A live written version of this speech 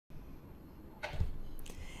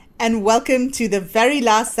and welcome to the very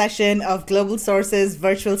last session of Global Sources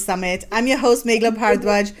Virtual Summit. I'm your host, Meghla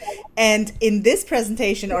Bhardwaj, and in this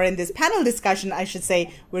presentation, or in this panel discussion, I should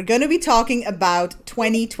say, we're going to be talking about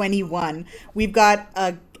 2021. We've got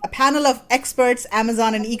a panel of experts,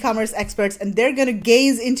 Amazon and e-commerce experts, and they're going to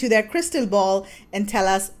gaze into their crystal ball and tell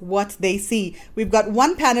us what they see. We've got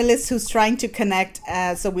one panelist who's trying to connect,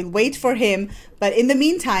 so we'll wait for him. But in the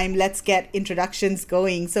meantime, let's get introductions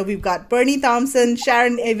going. So we've got Bernie Thompson,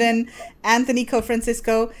 Sharon Even, Anthony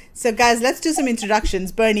Cofrancesco. So guys, let's do some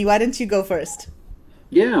introductions. Bernie, why don't you go first?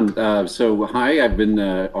 Yeah, so hi, I've been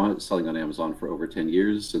selling on Amazon for over 10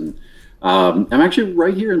 years, and I'm actually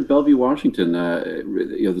right here in Bellevue, Washington.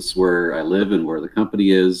 This is where I live and where the company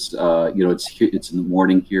is. It's in the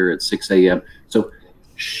morning here at 6 a.m. So,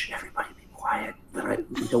 shh, everybody be quiet.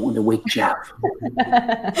 We don't want to wake Jeff.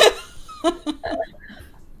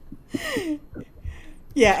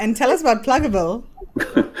 Yeah, and tell us about Pluggable.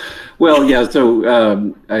 Well, yeah,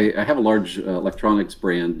 so I have a large electronics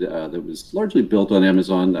brand that was largely built on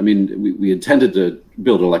Amazon. I mean, we intended to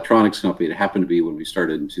build an electronics company. It happened to be when we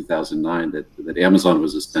started in 2009 that Amazon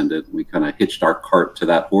was ascendant. We kind of hitched our cart to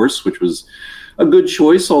that horse, which was a good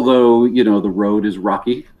choice, although, you know, the road is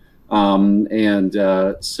rocky. So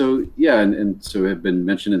have been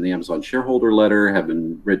mentioned in the Amazon shareholder letter, have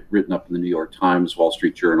been written up in the New York Times, Wall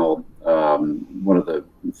Street Journal, one of the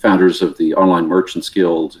founders of the Online Merchants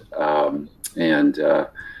Guild,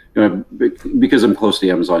 because I'm close to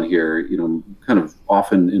Amazon here, you know, kind of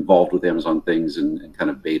often involved with Amazon things and kind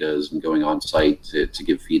of betas and going on site to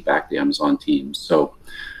give feedback to Amazon teams. So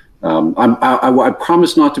I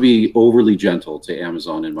promise not to be overly gentle to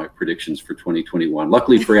Amazon in my predictions for 2021.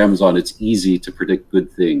 Luckily for Amazon, it's easy to predict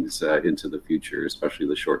good things into the future, especially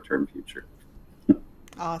the short-term future.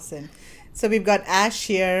 Awesome. So we've got Ash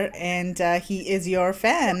here, and he is your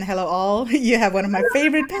fan. Hello, all. You have one of my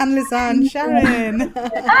favorite panelists on, Sharon.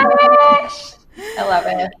 Ash! I love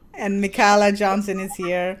it. And Michaela Johnson is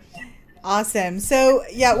here. Awesome. So,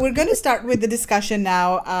 yeah, we're going to start with the discussion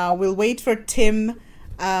now. We'll wait for Tim.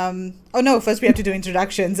 Oh no, first we have to do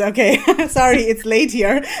introductions. Okay, sorry, it's late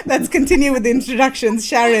here. Let's continue with the introductions.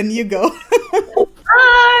 Sharon, you go.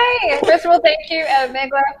 Hi! First of all, thank you,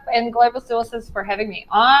 Meghla and Global Sources for having me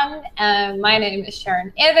on. My name is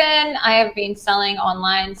Sharon Even. I have been selling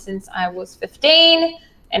online since I was 15,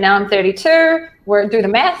 and now I'm 32. Do the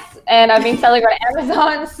math. And I've been selling on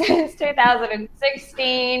Amazon since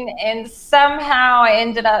 2016, and somehow I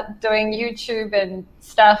ended up doing YouTube and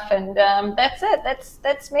stuff, and that's it.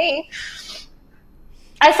 That's me.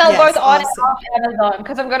 I sell both on and off Amazon,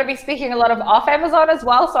 because I'm going to be speaking a lot of off Amazon as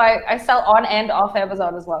well, so I sell on and off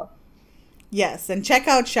Amazon as well. Yes, and check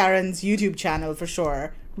out Sharon's YouTube channel for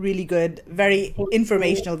sure. Really good, very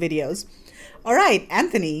informational videos. All right,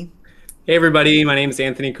 Anthony. Hey everybody, my name is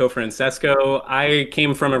Anthony Cofrancesco. I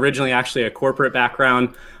came from originally actually a corporate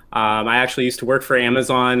background. I actually used to work for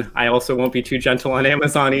Amazon. I also won't be too gentle on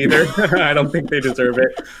Amazon either. I don't think they deserve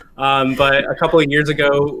it. But a couple of years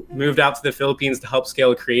ago, moved out to the Philippines to help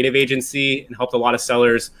scale a creative agency and helped a lot of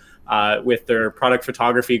sellers with their product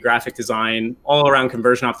photography, graphic design, all around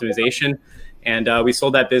conversion optimization. And we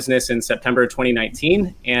sold that business in September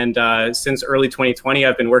 2019. And since early 2020,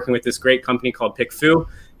 I've been working with this great company called PickFu,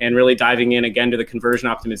 and really diving in again to the conversion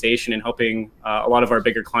optimization and helping a lot of our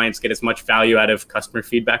bigger clients get as much value out of customer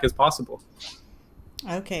feedback as possible.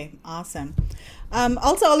 Okay, awesome.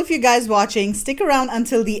 Also, all of you guys watching, stick around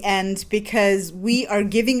until the end because we are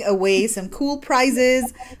giving away some cool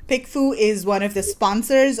prizes. PickFu is one of the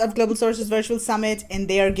sponsors of Global Sources Virtual Summit, and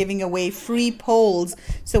they are giving away free polls.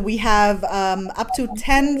 So we have up to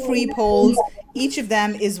 10 free polls. Each of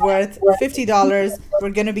them is worth $50. We're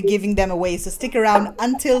going to be giving them away. So stick around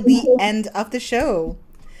until the end of the show.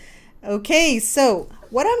 Okay, so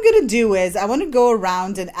what I'm going to do is I want to go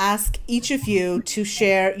around and ask each of you to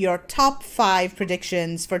share your top 5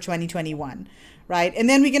 predictions for 2021, right? And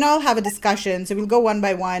then we can all have a discussion. So we'll go one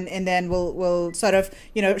by one, and then we'll sort of,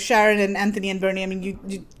 you know, Sharon and Anthony and Bernie, I mean,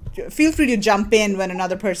 you feel free to jump in when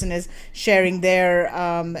another person is sharing their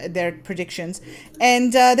predictions.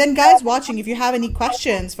 And then guys watching, if you have any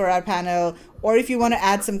questions for our panel, or if you want to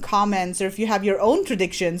add some comments, or if you have your own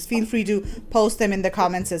predictions, feel free to post them in the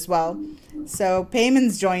comments as well. So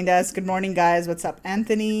Payman's joined us. Good morning, guys. What's up,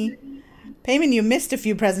 Anthony? Payman, you missed a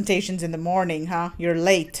few presentations in the morning, huh? You're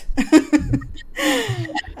late.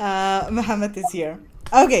 Mohammed is here.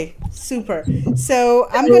 Okay, super. So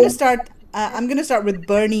I'm going to start. I'm going to start with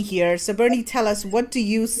Bernie here. So Bernie, tell us, what do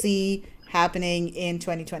you see happening in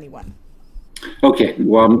 2021? Okay,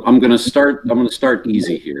 well, I'm going to start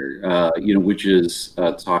easy here, which is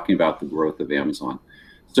talking about the growth of Amazon.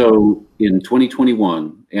 So in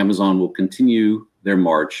 2021, Amazon will continue their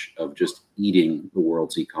march of just eating the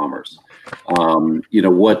world's e-commerce.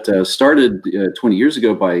 What started 20 years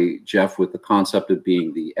ago by Jeff with the concept of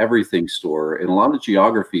being the everything store in a lot of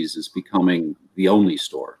geographies is becoming the only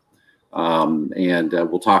store.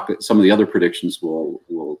 We'll talk some of the other predictions.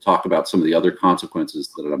 We'll talk about some of the other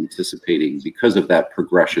consequences that I'm anticipating because of that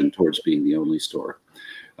progression towards being the only store.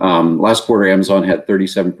 Last quarter, Amazon had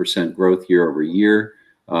 37% growth year over year.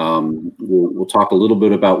 We'll talk a little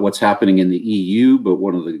bit about what's happening in the EU, but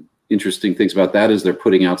one of the interesting things about that is they're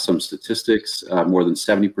putting out some statistics. More than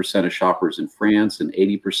 70% of shoppers in France and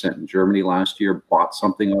 80% in Germany last year bought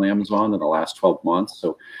something on Amazon in the last 12 months.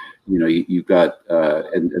 So, you've got,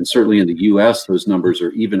 and certainly in the US, those numbers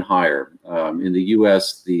are even higher. In the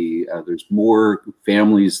US, there's more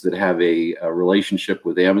families that have a relationship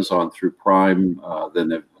with Amazon through Prime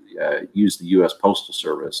than have use the U.S. Postal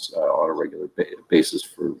Service on a regular basis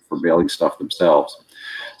for mailing stuff themselves.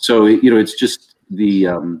 So it's just the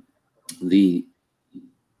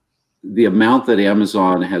amount that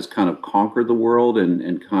Amazon has kind of conquered the world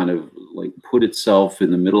and kind of like put itself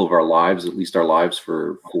in the middle of our lives, at least our lives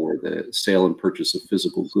for the sale and purchase of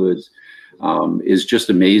physical goods, is just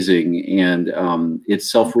amazing. And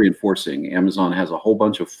it's self-reinforcing. Amazon has a whole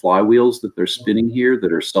bunch of flywheels that they're spinning here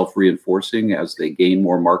that are self-reinforcing. As they gain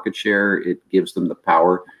more market share, it gives them the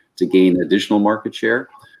power to gain additional market share.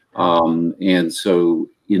 And so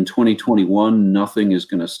in 2021, nothing is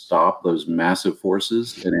going to stop those massive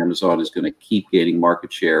forces, and Amazon is going to keep gaining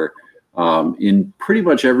market share in pretty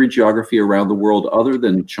much every geography around the world other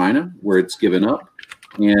than China, where it's given up,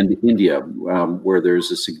 and India, where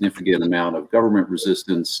there's a significant amount of government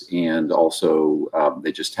resistance, and also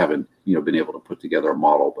they just haven't been able to put together a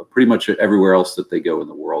model. But pretty much everywhere else that they go in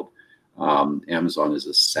the world, Amazon is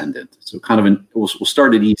ascendant. So kind of we'll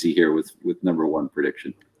start it easy here with number one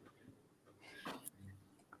prediction.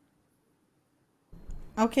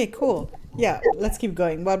 Okay, cool. Yeah, let's keep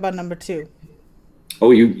going. What about number two?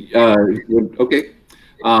 Oh, okay.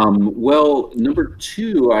 Well, number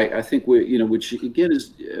two, I think which again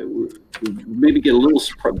is maybe get a little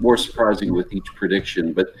more surprising with each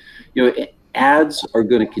prediction, but ads are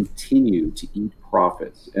going to continue to eat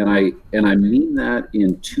profits, and I mean that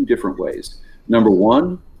in two different ways. Number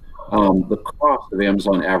one, the cost of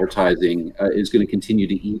Amazon advertising is going to continue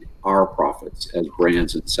to eat our profits as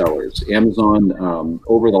brands and sellers. Amazon,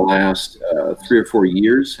 over the last 3 or 4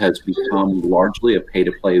 years, has become largely a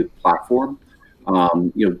pay-to-play platform.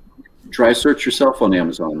 Try search yourself on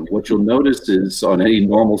Amazon. What you'll notice is on any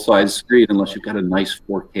normal size screen, unless you've got a nice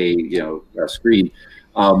 4K screen,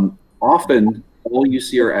 often all you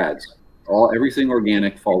see are ads. Everything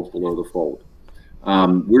organic falls below the fold.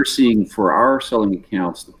 We're seeing for our selling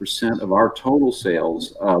accounts, the percent of our total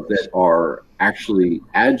sales that are actually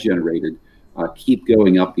ad generated keep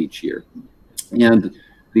going up each year. And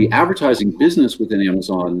the advertising business within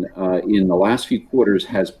Amazon in the last few quarters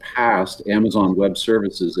has passed Amazon Web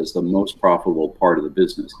Services as the most profitable part of the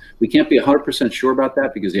business. We can't be 100% sure about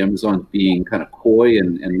that because Amazon's being kind of coy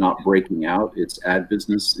and not breaking out its ad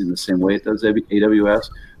business in the same way it does AWS.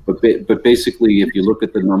 But basically, if you look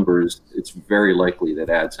at the numbers, it's very likely that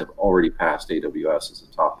ads have already passed AWS as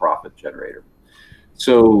a top profit generator.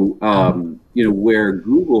 So, where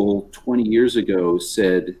Google 20 years ago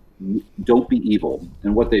said, don't be evil.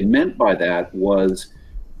 And what they meant by that was,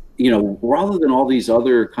 rather than all these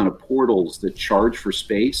other kind of portals that charge for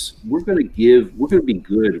space, we're going to be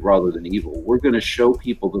good rather than evil. We're going to show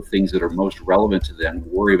people the things that are most relevant to them and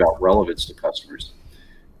worry about relevance to customers.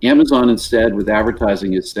 Amazon instead, with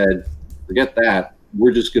advertising, has said, forget that.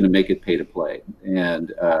 We're just going to make it pay to play,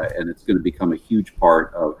 and it's going to become a huge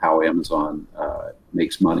part of how Amazon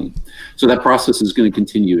makes money. So that process is going to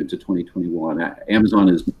continue into 2021. Amazon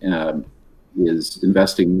is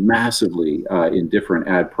investing massively in different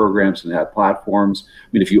ad programs and ad platforms.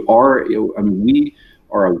 I mean, we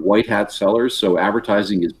are a white hat sellers, so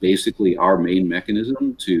advertising is basically our main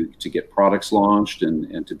mechanism to get products launched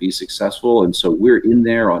and to be successful. And so we're in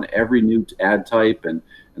there on every new ad type, and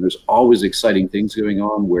there's always exciting things going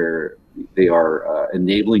on where they are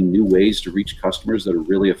enabling new ways to reach customers that are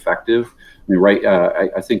really effective. I mean,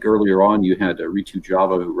 I think earlier on you had Ritu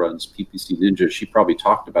Java, who runs PPC Ninja. She probably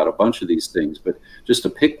talked about a bunch of these things, but just to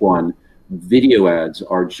pick one, video ads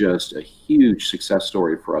are just a huge success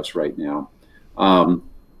story for us right now.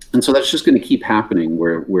 And so that's just going to keep happening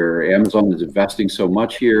where Amazon is investing so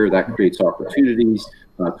much here. That creates opportunities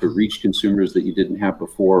to reach consumers that you didn't have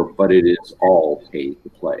before, but it is all pay to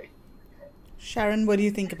play. Sharon, what do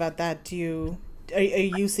you think about that? Are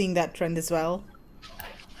you seeing that trend as well?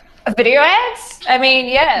 Video ads? I mean,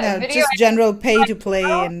 yeah, No, video just ads. general pay to play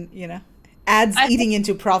and, ads eating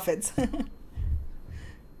into profits.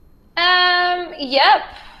 Yep.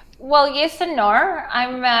 Well, yes and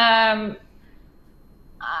no.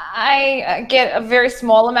 I get a very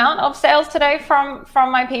small amount of sales today from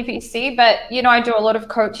my PPC, but I do a lot of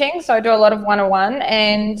coaching, so I do a lot of one-on-one,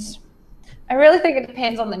 and I really think it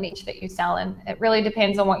depends on the niche that you sell in. It really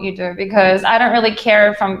depends on what you do, because I don't really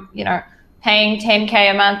care if I'm, paying $10K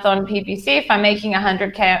a month on PPC if I'm making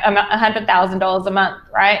 $100,000 a month,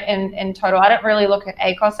 right? In total, I don't really look at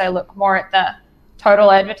ACOS. I look more at the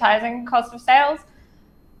total advertising cost of sales.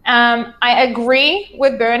 I agree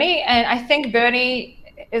with Bernie, and I think Bernie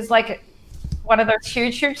is like one of those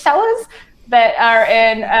huge sellers that are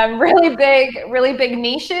in really big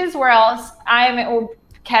niches, where else I'm in all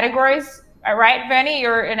categories, right, Bernie?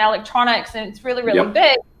 You're in electronics, and it's really Yep.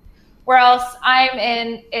 big. Where else I'm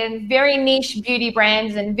in very niche beauty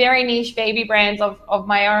brands and very niche baby brands of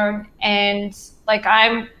my own, and like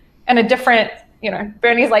I'm in a different,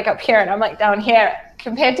 Bernie's like up here and I'm like down here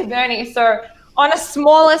compared to Bernie. So on a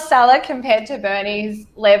smaller seller compared to Bernie's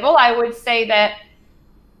level, I would say that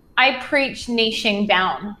I preach niching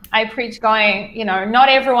down. I preach going, not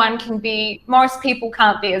everyone can be, most people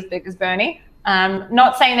can't be as big as Bernie.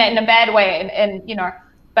 Not saying that in a bad way, and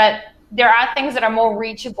but there are things that are more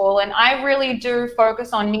reachable, and I really do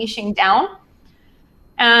focus on niching down.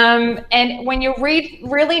 And when you're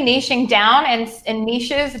really niching down and in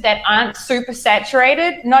niches that aren't super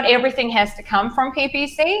saturated, not everything has to come from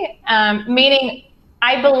PPC, meaning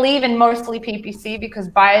I believe in mostly PPC because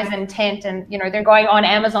buyers' intent, and they're going on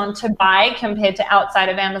Amazon to buy compared to outside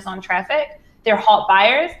of Amazon traffic. They're hot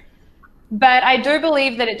buyers. But I do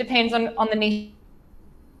believe that it depends on the niche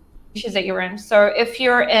that you're in. So if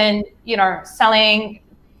you're in, selling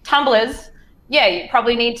tumblers, yeah, you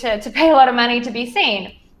probably need to pay a lot of money to be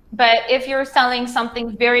seen. But if you're selling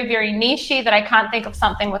something very niche-y, that I can't think of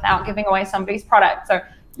something without giving away somebody's product. So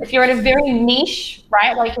if you're in a very niche,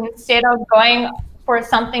 right, like instead of going for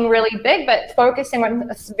something really big, but focusing on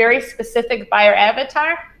a very specific buyer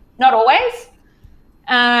avatar, not always,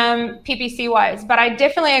 PPC wise. But I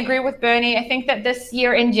definitely agree with Bernie. I think that this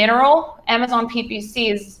year in general, Amazon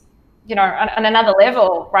PPC is, on another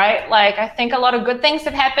level, right? Like I think a lot of good things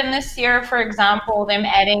have happened this year. For example, them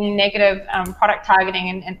adding negative product targeting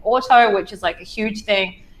in auto, which is like a huge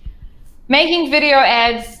thing. Making video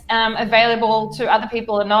ads available to other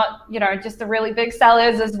people and not, just the really big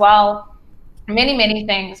sellers as well. Many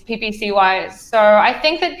things PPC wise. So I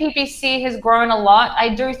think that PPC has grown a lot.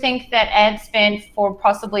 I do think that ad spend for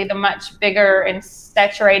possibly the much bigger and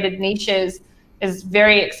saturated niches is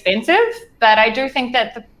very expensive, but I do think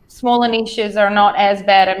that the smaller niches are not as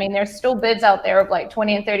bad. I mean, there's still bids out there of like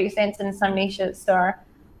 20 and 30 cents in some niches, so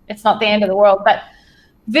it's not the end of the world. But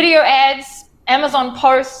video ads, Amazon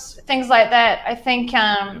posts, things like that, I think,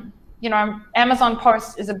 Amazon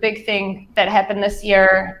posts is a big thing that happened this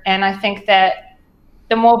year, and I think that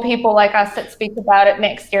the more people like us that speak about it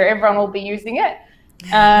next year, everyone will be using it.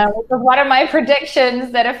 Which was one of my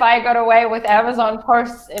predictions, that if I got away with Amazon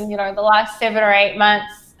posts in, the last 7 or 8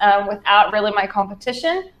 months without really my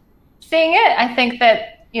competition seeing it, I think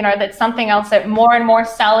that, that's something else that more and more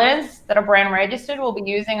sellers that are brand registered will be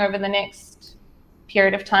using over the next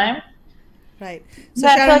period of time. Right. So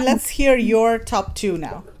Sharon, let's hear your top 2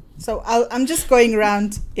 now. So I'm just going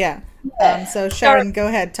around. Yeah. So Sharon, go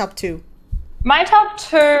ahead. Top 2. My top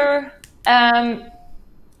 2,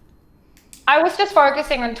 I was just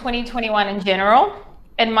focusing on 2021 in general,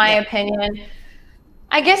 in my opinion.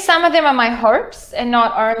 I guess some of them are my hopes and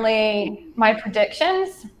not only my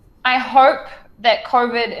predictions. I hope that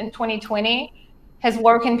COVID in 2020 has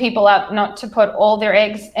woken people up not to put all their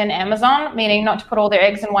eggs in Amazon, meaning not to put all their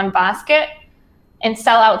eggs in one basket and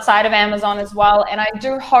sell outside of Amazon as well. And I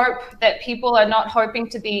do hope that people are not hoping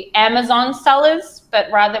to be Amazon sellers, but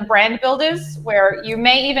rather brand builders, where you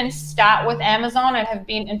may even start with Amazon and have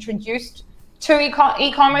been introduced to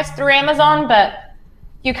e-commerce through Amazon, but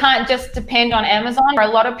you can't just depend on Amazon. There are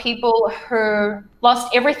a lot of people who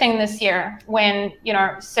lost everything this year when,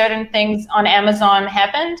 certain things on Amazon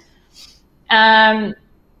happened.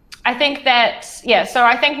 I think that, so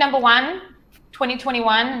I think number 1,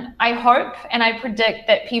 2021, I hope and I predict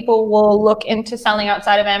that people will look into selling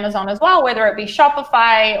outside of Amazon as well, whether it be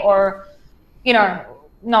Shopify or,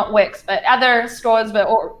 not Wix, but other stores,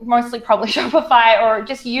 or mostly probably Shopify, or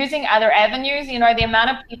just using other avenues. The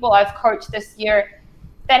amount of people I've coached this year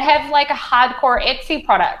that have like a hardcore Etsy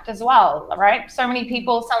product as well, right? So many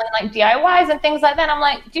people selling like DIYs and things like that. I'm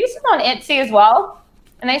like, do you sell on Etsy as well?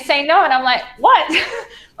 And they say no. And I'm like, what?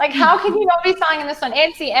 Like, how can you not be selling this on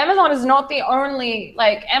Etsy? Amazon is not the only,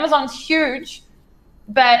 like, Amazon's huge.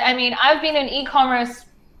 But I mean, I've been in e-commerce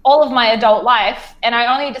all of my adult life, and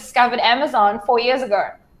I only discovered Amazon 4 years ago,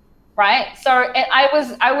 right? So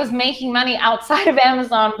I was making money outside of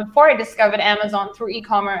Amazon before I discovered Amazon through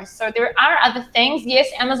e-commerce. So there are other things. Yes,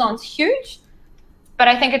 Amazon's huge, but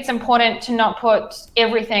I think it's important to not put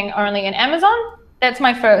everything only in Amazon. That's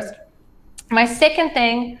my first. My second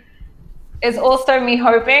thing is also me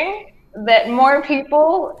hoping that more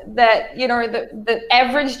people that, you know, the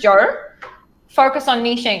average Joe focus on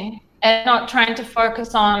niching and not trying to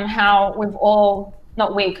focus on how we've all,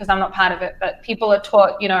 not we, because I'm not part of it, but people are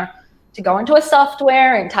taught, you know, to go into a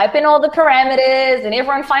software and type in all the parameters, and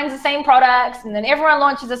everyone finds the same products, and then everyone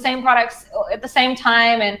launches the same products at the same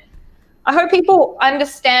time. And I hope people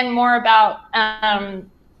understand more about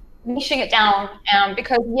niching it down,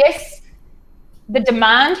 because yes, the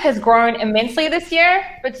demand has grown immensely this year,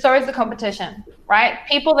 but so is the competition, right?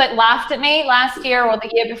 People that laughed at me last year or the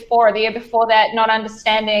year before that, not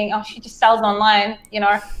understanding, oh, she just sells online, you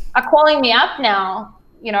know, are calling me up now,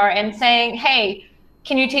 you know, and saying, hey,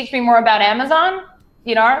 can you teach me more about Amazon?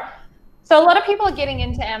 You know, so a lot of people are getting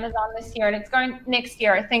into Amazon this year, and it's going next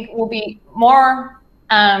year, I think will be more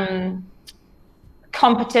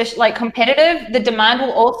competition, like competitive. The demand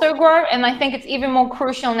will also grow. And I think it's even more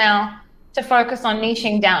crucial now to focus on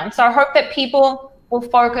niching down. So I hope that people will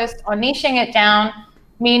focus on niching it down,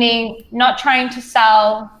 meaning not trying to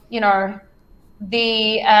sell, you know,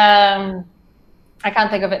 the, I can't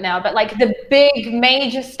think of it now, but like the big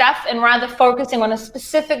major stuff, and rather focusing on a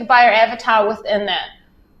specific buyer avatar within that,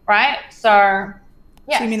 right? So,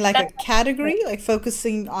 yeah. So you mean like a category, like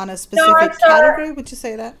focusing on a specific category? Would you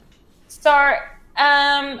say that? So,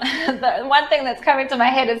 the one thing that's coming to my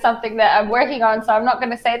head is something that I'm working on, so I'm not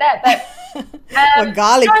going to say that. But or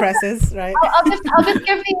garlic presses, right? I'll just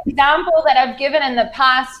give the example that I've given in the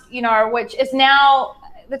past, you know, which is now,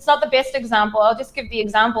 it's not the best example. I'll just give the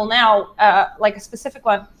example now, like a specific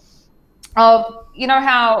one of, you know,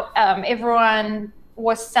 how everyone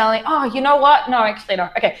was selling, oh, you know what? No, actually no.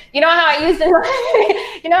 Okay. You know how I used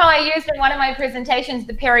you know how I used in one of my presentations,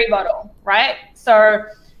 the Perry bottle, right? So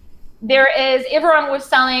everyone was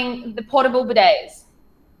selling the portable bidets,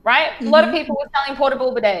 right? A lot of people were selling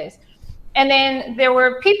portable bidets. And then there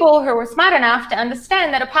were people who were smart enough to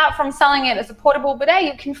understand that apart from selling it as a portable bidet,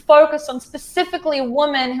 you can focus on specifically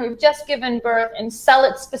women who have just given birth and sell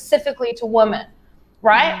it specifically to women,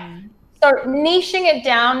 right? So niching it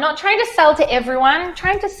down, not trying to sell to everyone,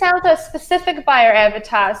 trying to sell to a specific buyer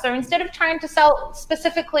avatar. So instead of trying to sell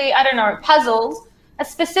specifically, I don't know, puzzles, a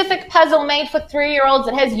specific puzzle made for 3-year-olds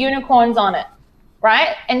that has unicorns on it,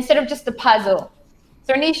 right? Instead of just a puzzle.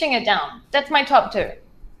 So niching it down. That's my top 2.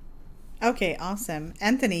 Okay, awesome.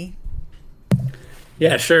 Anthony?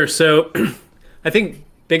 Yeah, sure. So I think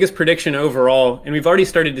biggest prediction overall, and we've already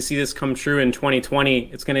started to see this come true in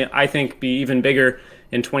 2020, it's going to, I think, be even bigger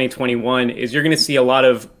in 2021, is you're going to see a lot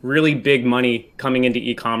of really big money coming into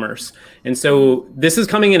e-commerce. And so this is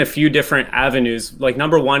coming in a few different avenues. Like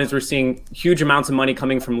number one is we're seeing huge amounts of money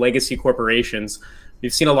coming from legacy corporations.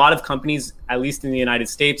 We've seen a lot of companies, at least in the United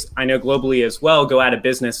States, I know globally as well, go out of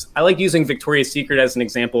business. I like using Victoria's Secret as an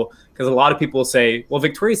example because a lot of people say, well,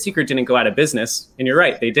 Victoria's Secret didn't go out of business. And you're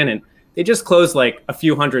right, they didn't. They just closed like a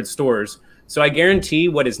few hundred stores. So I guarantee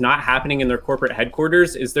what is not happening in their corporate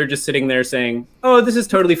headquarters is they're just sitting there saying, oh, this is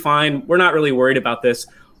totally fine. We're not really worried about this.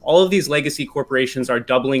 All of these legacy corporations are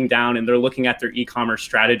doubling down and they're looking at their e-commerce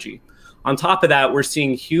strategy. On top of that, we're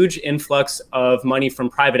seeing huge influx of money from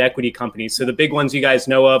private equity companies. So the big ones you guys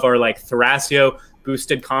know of are like Thrasio,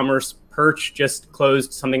 Boosted Commerce, Perch just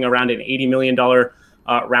closed something around an $80 million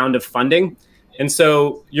round of funding. And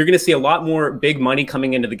so you're going to see a lot more big money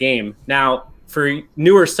coming into the game. Now, for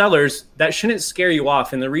newer sellers, that shouldn't scare you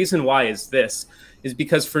off. And the reason why is this, is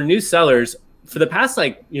because for new sellers, for the past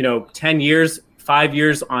 10 years, 5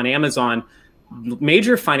 years on Amazon,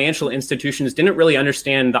 major financial institutions didn't really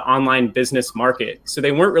understand the online business market. So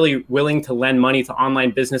they weren't really willing to lend money to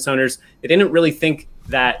online business owners. They didn't really think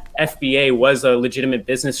that FBA was a legitimate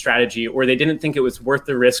business strategy, or they didn't think it was worth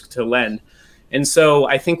the risk to lend. And so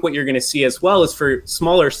I think what you're going to see as well is for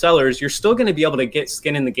smaller sellers, you're still going to be able to get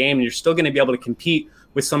skin in the game, and you're still going to be able to compete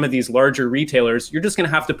with some of these larger retailers. You're just going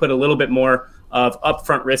to have to put a little bit more of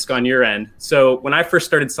upfront risk on your end. So when I first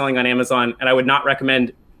started selling on Amazon, and I would not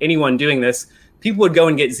recommend anyone doing this, people would go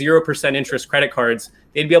and get 0% interest credit cards.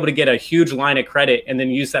 They'd be able to get a huge line of credit and then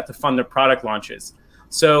use that to fund their product launches.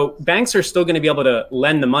 So banks are still going to be able to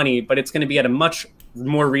lend the money, but it's going to be at a much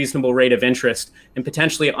more reasonable rate of interest, and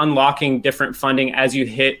potentially unlocking different funding as you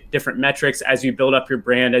hit different metrics, as you build up your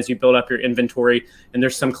brand, as you build up your inventory, and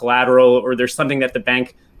there's some collateral or there's something that the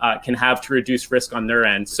bank can have to reduce risk on their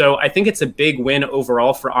end. So I think it's a big win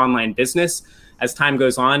overall for online business. As time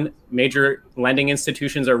goes on, major lending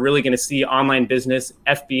institutions are really going to see online business,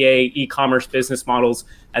 FBA, e-commerce business models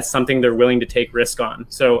as something they're willing to take risk on.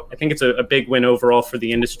 So I think it's a big win overall for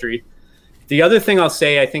the industry. The other thing I'll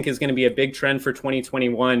say I think is going to be a big trend for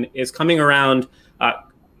 2021 is coming around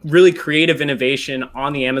really creative innovation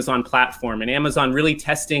on the Amazon platform, and Amazon really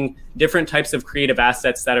testing different types of creative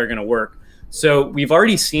assets that are going to work. So we've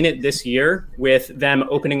already seen it this year with them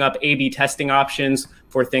opening up A/B testing options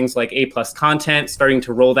for things like A+ content, starting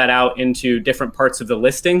to roll that out into different parts of the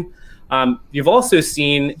listing. You've also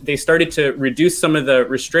seen they started to reduce some of the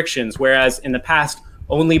restrictions, whereas in the past,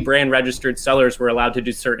 only brand registered sellers were allowed to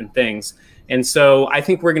do certain things. And so I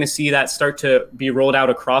think we're going to see that start to be rolled out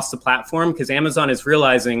across the platform, because Amazon is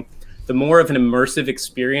realizing the more of an immersive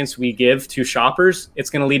experience we give to shoppers, it's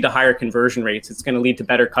going to lead to higher conversion rates. It's going to lead to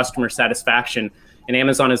better customer satisfaction. And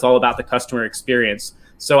Amazon is all about the customer experience.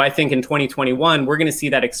 So I think in 2021, we're going to see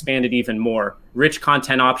that expanded even more. Rich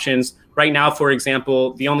content options. Right now, for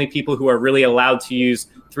example, the only people who are really allowed to use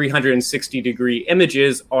 360-degree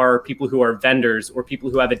images are people who are vendors or people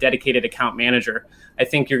who have a dedicated account manager. I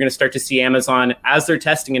think you're going to start to see Amazon, as they're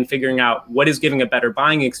testing and figuring out what is giving a better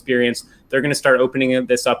buying experience, they're going to start opening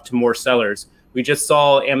this up to more sellers. We just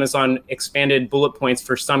saw Amazon expanded bullet points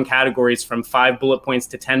for some categories from 5 bullet points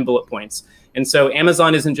to 10 bullet points. And so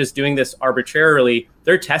Amazon isn't just doing this arbitrarily.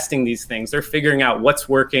 They're testing these things. They're figuring out what's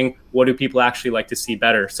working, what do people actually like to see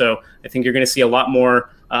better. So I think you're going to see a lot more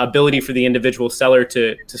ability for the individual seller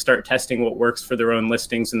to start testing what works for their own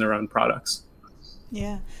listings and their own products.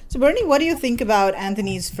 Yeah. So Bernie, what do you think about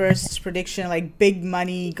Anthony's first prediction, like big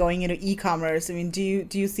money going into e-commerce? I mean, do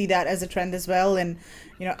you see that as a trend as well? And,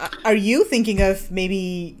 you know, are you thinking of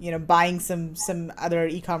maybe, you know, buying some other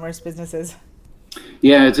e-commerce businesses?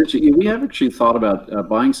 Yeah, it's interesting. We have actually thought about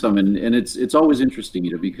buying some, and it's always interesting,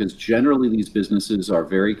 you know, because generally these businesses are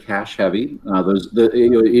very cash heavy.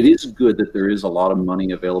 It is good that there is a lot of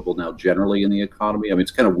money available now generally in the economy. I mean,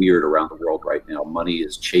 it's kind of weird around the world right now. Money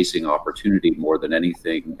is chasing opportunity more than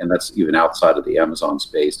anything, and that's even outside of the Amazon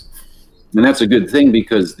space. And that's a good thing,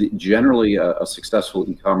 because generally a successful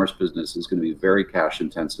e-commerce business is going to be very cash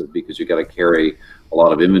intensive, because you got to carry a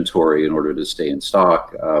lot of inventory in order to stay in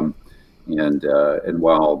stock. And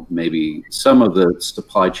while maybe some of the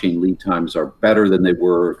supply chain lead times are better than they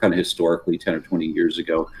were kind of historically 10 or 20 years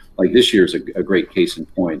ago, like this year's a great case in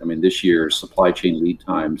point. I mean, this year's supply chain lead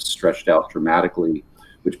times stretched out dramatically,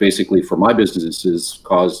 which basically for my businesses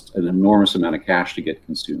caused an enormous amount of cash to get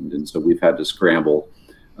consumed. And so we've had to scramble,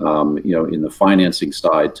 you know, in the financing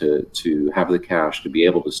side to have the cash to be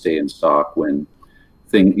able to stay in stock when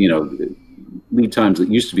lead times that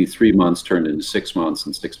used to be 3 months turned into 6 months,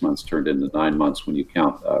 and 6 months turned into 9 months when you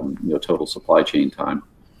count total supply chain time.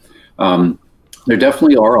 There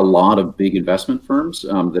definitely are a lot of big investment firms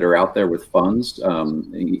that are out there with funds.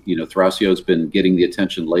 Thrasio's been getting the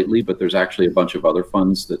attention lately, but there's actually a bunch of other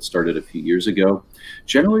funds that started a few years ago.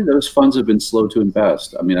 Generally, those funds have been slow to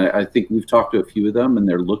invest. I mean, I think we've talked to a few of them, and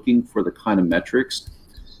they're looking for the kind of metrics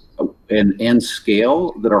and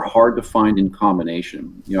scale that are hard to find in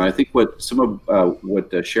combination. You know, I think what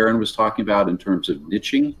Sharon was talking about in terms of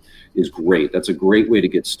niching is great. That's a great way to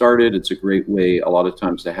get started. It's a great way a lot of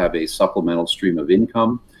times to have a supplemental stream of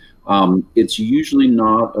income. It's usually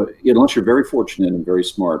not, unless you're very fortunate and very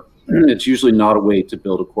smart, it's usually not a way to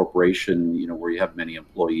build a corporation, you know, where you have many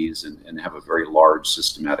employees and have a very large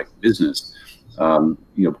systematic business, kind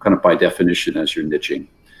of by definition as you're niching.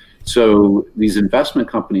 So these investment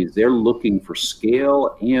companies, they're looking for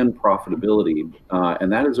scale and profitability,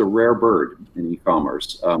 and that is a rare bird in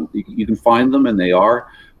e-commerce. You can find them, and they are,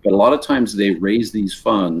 but a lot of times they raise these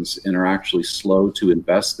funds and are actually slow to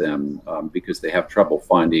invest them because they have trouble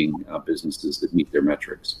finding businesses that meet their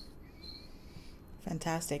metrics.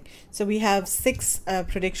 Fantastic. So we have 6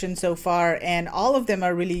 predictions so far, and all of them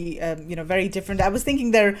are really, very different. I was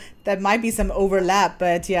thinking there might be some overlap,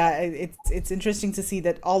 but yeah, it's interesting to see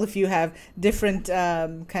that all of you have different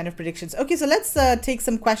kind of predictions. Okay, so let's take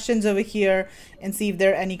some questions over here and see if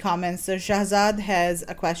there are any comments. So Shahzad has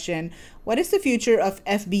a question. What is the future of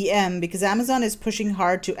FBM? Because Amazon is pushing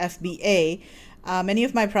hard to FBA. Many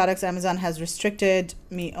of my products, Amazon has restricted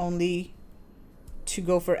me only to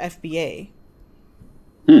go for FBA.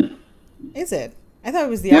 Is it? I thought it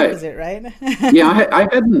was the opposite, right? Yeah,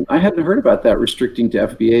 I hadn't heard about that restricting to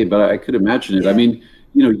FBA, but I could imagine it. Yeah. I mean,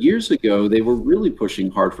 years ago, they were really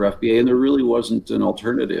pushing hard for FBA, and there really wasn't an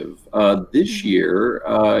alternative. This year,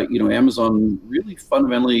 Amazon really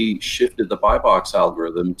fundamentally shifted the buy box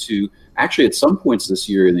algorithm to actually, at some points this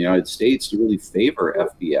year in the United States, to really favor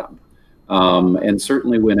FBM. And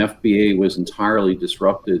certainly when FBA was entirely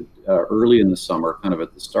disrupted early in the summer, kind of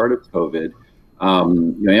at the start of COVID,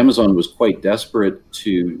 Amazon was quite desperate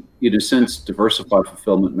to, in a sense, diversify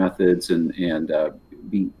fulfillment methods and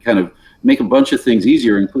be kind of make a bunch of things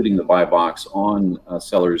easier, including the buy box on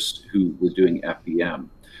sellers who were doing FBM.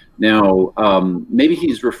 Now, maybe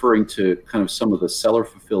he's referring to kind of some of the seller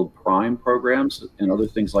fulfilled Prime programs and other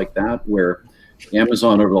things like that, where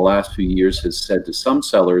Amazon over the last few years has said to some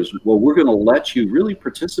sellers, well, we're going to let you really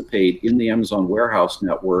participate in the Amazon warehouse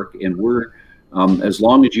network, and we're as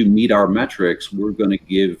long as you meet our metrics, we're going to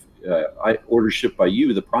give order shipped by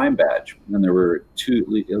you the Prime badge. And there were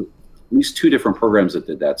at least two different programs that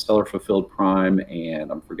did that, Seller Fulfilled Prime,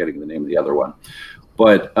 and I'm forgetting the name of the other one.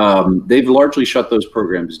 But they've largely shut those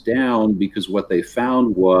programs down because what they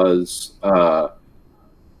found was, and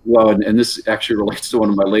this actually relates to one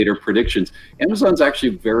of my later predictions, Amazon's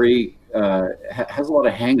actually has a lot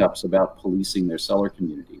of hangups about policing their seller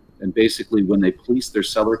community. And basically when they police their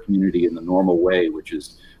seller community in the normal way, which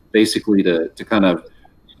is basically to kind of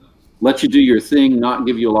let you do your thing, not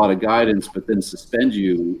give you a lot of guidance, but then suspend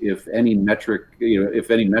you if any metric,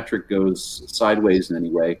 if any metric goes sideways in any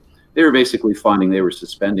way, they were basically finding they were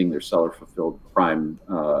suspending their seller fulfilled Prime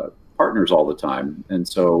partners all the time. And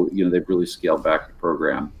so, they've really scaled back the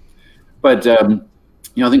program. But,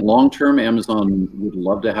 I think long-term, Amazon would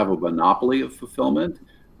love to have a monopoly of fulfillment.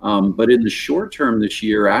 But in the short term this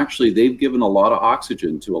year, actually, they've given a lot of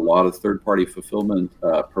oxygen to a lot of third-party fulfillment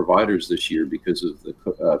providers this year because of the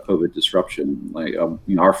COVID disruption. Like,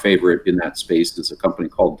 our favorite in that space is a company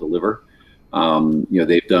called Deliver.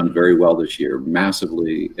 They've done very well this year,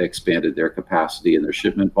 massively expanded their capacity and their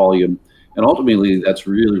shipment volume. And ultimately, that's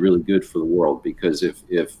really, really good for the world, because if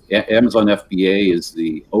Amazon FBA is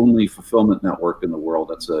the only fulfillment network in the world,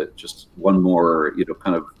 that's just one more,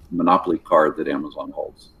 kind of monopoly card that Amazon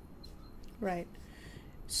holds. Right.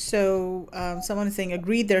 So someone is saying,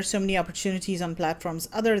 agreed, there are so many opportunities on platforms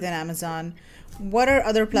other than Amazon. What are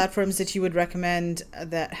other platforms that you would recommend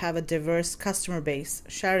that have a diverse customer base?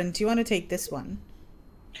 Sharon, do you want to take this one?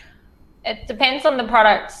 It depends on the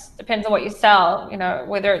products, depends on what you sell,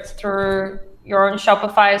 whether it's through your own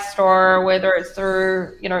Shopify store, whether it's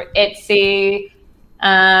through, Etsy,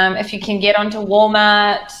 if you can get onto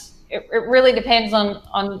Walmart. It really depends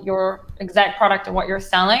on your exact product and what you're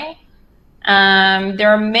selling. There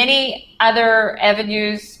are many other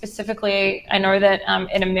avenues. Specifically, I know that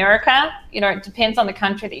in America, it depends on the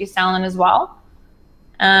country that you sell in as well.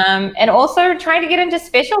 And also trying to get into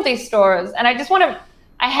specialty stores. And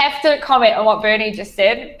I have to comment on what Bernie just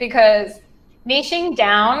said, because niching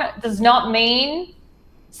down does not mean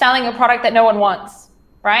selling a product that no one wants,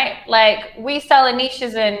 right? Like, we sell in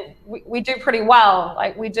niches and we do pretty well.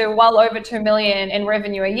 Like, we do well over 2 million in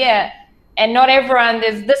revenue a year. And not everyone,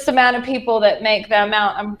 there's this amount of people that make the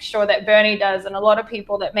amount I'm sure that Bernie does, and a lot of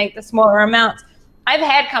people that make the smaller amounts. I've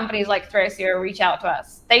had companies like Thrasio reach out to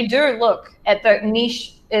us. They do look at the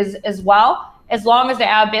niche as well, as long as they're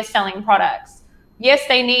our best selling products. Yes,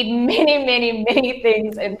 they need many, many, many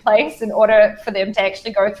things in place in order for them to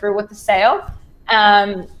actually go through with the sale.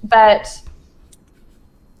 But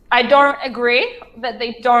I don't agree that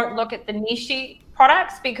they don't look at the niche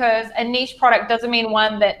products, because a niche product doesn't mean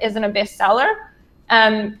one that isn't a bestseller.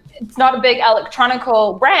 It's not a big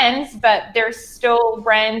electronical brands, but there's still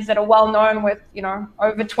brands that are well known with,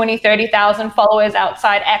 over 20, 30,000 followers,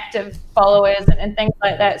 outside active followers and things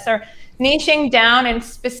like that. So niching down and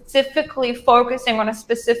specifically focusing on a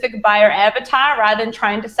specific buyer avatar rather than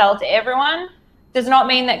trying to sell to everyone does not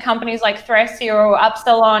mean that companies like Thrasio or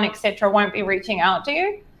Upsellon, etc., won't be reaching out to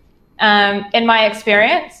you, in my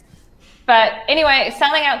experience. But anyway,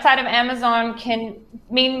 selling outside of Amazon can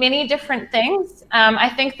mean many different things. I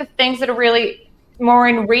think the things that are really more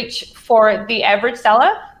in reach for the average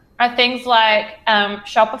seller are things like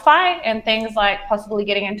Shopify, and things like possibly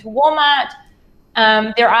getting into Walmart.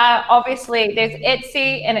 There's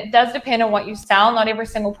Etsy, and it does depend on what you sell. Not every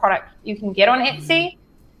single product you can get on Etsy,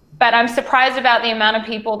 but I'm surprised about the amount of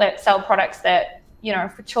people that sell products that,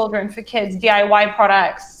 for children, for kids, DIY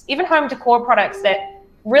products, even home decor products that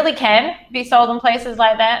really can be sold in places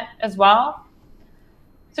like that as well.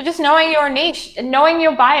 So just knowing your niche, knowing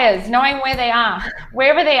your buyers, knowing where they are,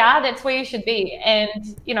 wherever they are, that's where you should be. And,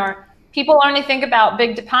 people only think about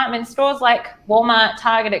big department stores like Walmart,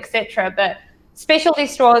 Target, etc., but specialty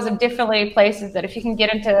stores are definitely places that if you can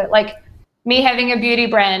get into, like me having a beauty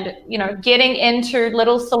brand, you know, getting into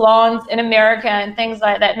little salons in America and things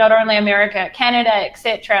like that, not only America, Canada,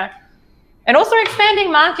 etc. And also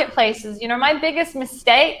expanding marketplaces. You know, my biggest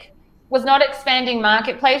mistake was not expanding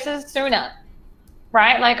marketplaces sooner,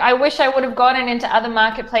 right? Like, I wish I would have gotten into other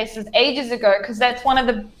marketplaces ages ago, because that's one of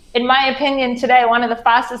the, in my opinion today, one of the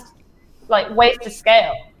fastest like ways to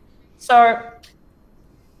scale. So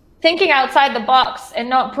thinking outside the box and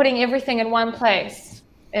not putting everything in one place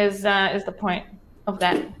is the point of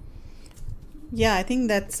that. Yeah, I think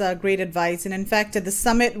that's great advice. And in fact, at the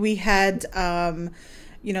summit, we had,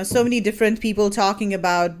 you know, so many different people talking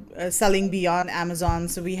about selling beyond Amazon.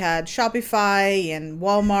 So we had Shopify and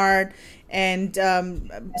Walmart and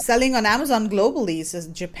selling on Amazon globally. So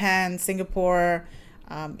Japan, Singapore,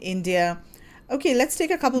 India. Okay, let's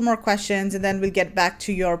take a couple more questions and then we'll get back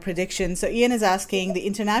to your predictions. So Ian is asking, the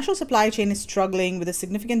international supply chain is struggling with a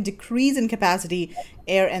significant decrease in capacity,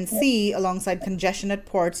 air and sea, alongside congestion at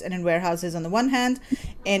ports and in warehouses on the one hand,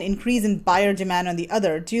 and increase in buyer demand on the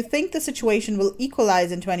other. Do you think the situation will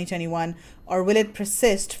equalize in 2021, or will it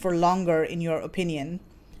persist for longer, in your opinion?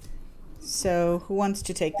 So who wants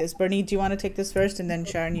to take this? Bernie, do you want to take this first? And then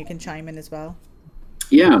Sharon, you can chime in as well.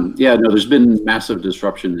 Yeah, no, there's been massive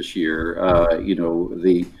disruption this year. You know,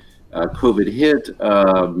 the COVID hit,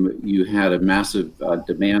 you had a massive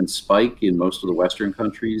demand spike in most of the Western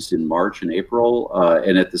countries in March and April.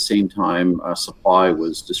 And at the same time, supply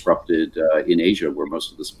was disrupted in Asia, where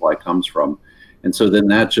most of the supply comes from. And so then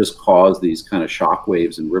that just caused these kind of shock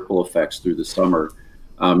waves and ripple effects through the summer.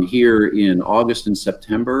 Here in August and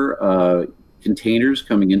September, containers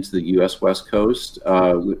coming into the U.S. West Coast,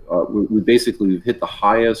 we've hit the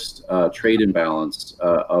highest trade imbalance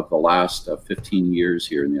of the last 15 years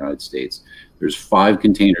here in the United States. There's 5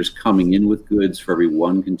 containers coming in with goods for every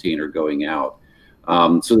 1 container going out.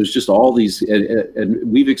 So there's just all these,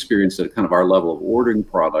 and we've experienced at kind of our level of ordering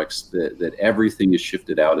products that everything is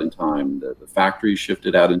shifted out in time. The factory is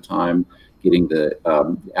shifted out in time. Getting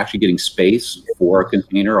actually getting space for a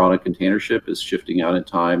container on a container ship is shifting out in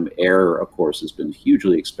time. Air, of course, has been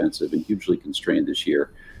hugely expensive and hugely constrained this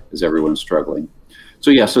year as everyone's struggling. So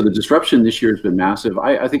yeah, so the disruption this year has been massive.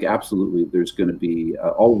 I think absolutely there's going to be,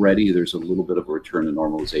 already there's a little bit of a return to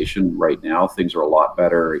normalization right now. Things are a lot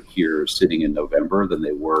better here sitting in November than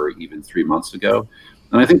they were even 3 months ago.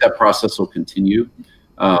 And I think that process will continue.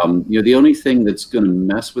 You know, the only thing that's going to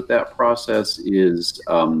mess with that process is,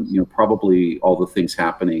 you know, probably all the things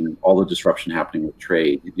happening, all the disruption happening with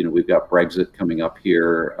trade. You know, we've got Brexit coming up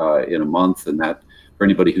here in a month, and that for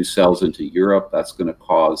anybody who sells into Europe, that's going to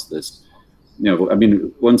cause this, you know, I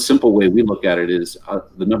mean, one simple way we look at it is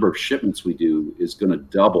the number of shipments we do is going to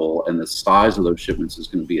double, and the size of those shipments is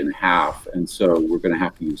going to be in half. And so we're going to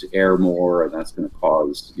have to use air more, and that's going to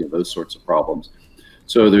cause, you know, those sorts of problems.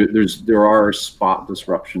 So there are spot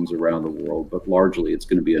disruptions around the world, but largely it's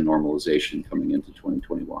going to be a normalization coming into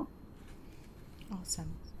 2021.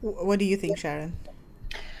 Awesome. What do you think, Sharon?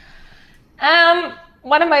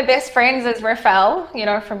 One of my best friends is Rafael, you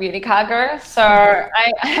know, from Beauty Cargo. So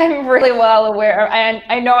I'm really well aware, and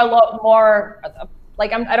I know a lot more.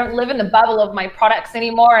 Like I don't live in the bubble of my products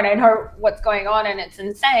anymore, and I know what's going on, and it's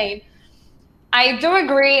insane. I do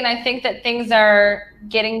agree, and I think that things are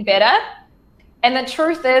getting better. And the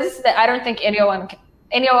truth is that I don't think any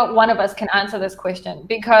one of us can answer this question,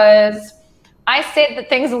 because I said that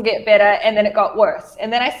things will get better and then it got worse.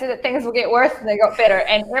 And then I said that things will get worse and they got better.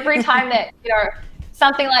 And every time that, you know,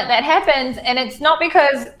 something like that happens, and it's not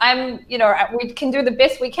because you know, we can do the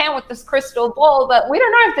best we can with this crystal ball, but we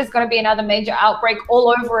don't know if there's going to be another major outbreak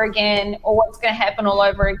all over again, or what's going to happen all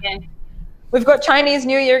over again. We've got Chinese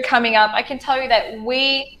New Year coming up. I can tell you that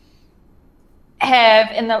we have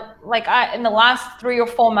in the last 3 or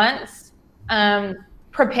 4 months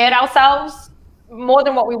prepared ourselves more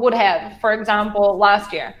than what we would have, for example,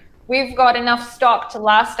 last year. We've got enough stock to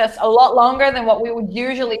last us a lot longer than what we would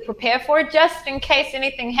usually prepare for, just in case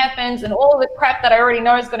anything happens, and all the crap that I already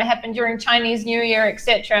know is going to happen during Chinese New Year,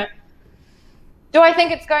 etc. Do I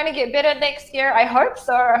think it's going to get better next year? I hope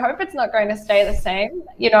so. I hope it's not going to stay the same.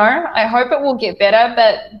 You know, I hope it will get better,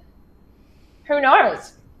 but who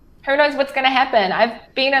knows? Who knows what's going to happen?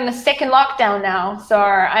 I've been in the 2nd lockdown now, so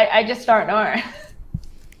I just don't know.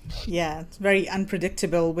 Yeah, it's very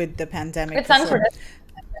unpredictable with the pandemic. It's unpredictable.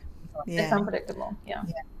 Yeah. It's unpredictable. Yeah.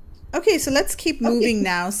 Okay, so let's keep moving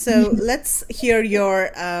now. So let's hear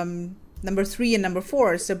your number 3 and number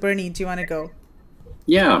 4. So Bernie, do you want to go?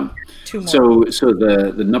 Yeah. 2 more. So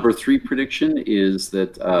the number 3 prediction is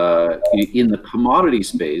that in the commodity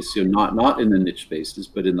space, so not in the niche spaces,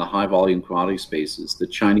 but in the high volume commodity spaces, the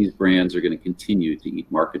Chinese brands are going to continue to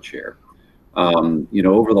eat market share.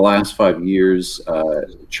 Over the last 5 years,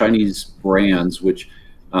 Chinese brands, which,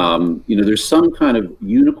 there's some kind of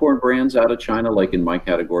unicorn brands out of China, like in my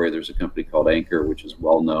category, there's a company called Anchor, which is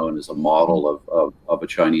well known as a model of a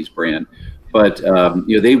Chinese brand. But,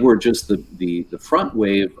 they were just the front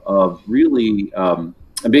wave of really,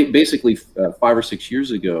 basically 5 or 6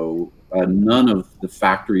 years ago, none of the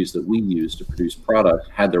factories that we use to produce product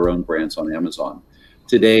had their own brands on Amazon.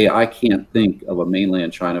 Today, I can't think of a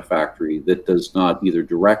mainland China factory that does not either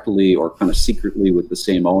directly or kind of secretly with the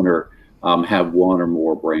same owner have one or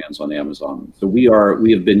more brands on Amazon. So we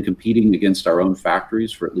have been competing against our own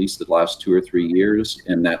factories for at least the last 2 or 3 years,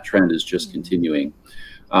 and that trend is just continuing.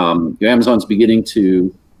 Amazon's beginning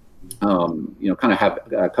to kind of have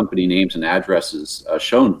company names and addresses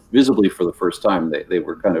shown visibly for the first time. They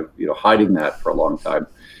were kind of hiding that for a long time.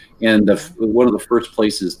 And one of the first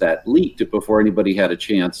places that leaked before anybody had a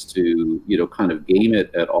chance to, kind of game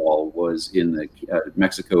it at all was in the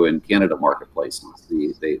Mexico and Canada marketplaces.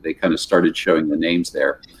 They kind of started showing the names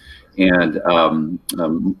there. And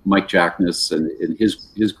Mike Jackness and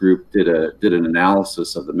his group did an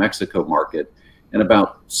analysis of the Mexico market, and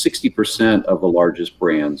about 60% of the largest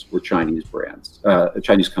brands were Chinese brands,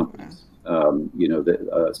 Chinese companies,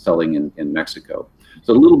 selling in Mexico.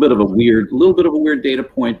 So a little bit of a weird data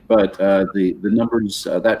point, but the numbers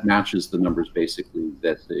that matches the numbers basically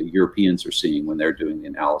that the Europeans are seeing when they're doing the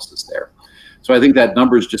analysis there. So I think that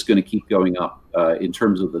number is just going to keep going up in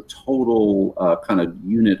terms of the total kind of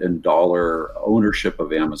unit and dollar ownership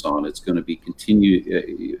of Amazon. It's going to be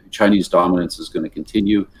Chinese dominance is going to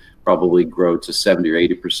continue, probably grow to 70 or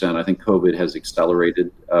 80%. I think COVID has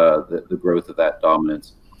accelerated the growth of that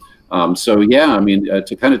dominance. So yeah, I mean,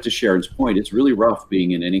 to Sharon's point, it's really rough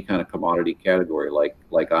being in any kind of commodity category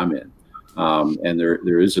like I'm in. And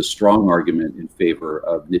there is a strong argument in favor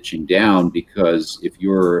of niching down, because if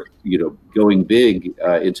you're going big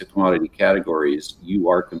into commodity categories, you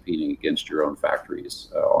are competing against your own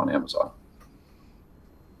factories on Amazon.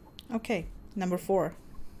 Okay, number 4.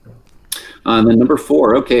 And then number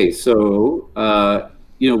 4. Okay, so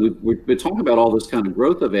we've been talking about all this kind of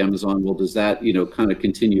growth of Amazon. Well, does that kind of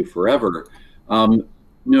continue forever?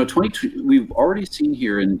 We've already seen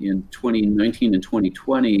here in 2019 and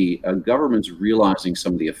 2020, governments realizing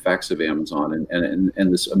some of the effects of Amazon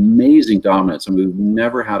and this amazing dominance. I mean, we've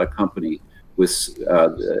never had a company with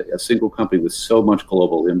a single company with so much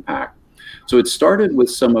global impact. So it started with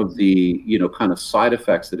some of the kind of side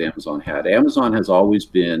effects that Amazon had. Amazon has always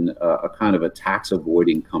been a kind of a tax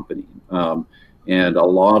avoiding company. And a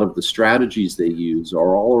lot of the strategies they use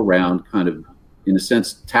are all around kind of, in a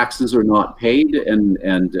sense, taxes are not paid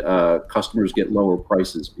and customers get lower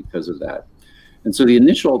prices because of that. And so the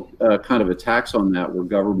initial kind of attacks on that were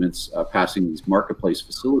governments passing these marketplace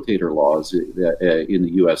facilitator laws in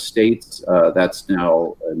the US states. That's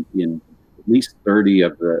now in at least 30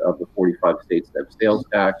 of the 45 states that have sales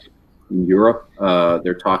tax. In Europe,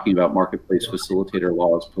 they're talking about marketplace facilitator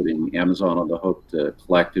laws, putting Amazon on the hook to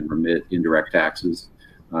collect and remit indirect taxes.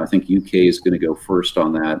 I think UK is going to go first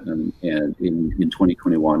on that, and in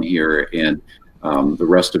 2021 here, and the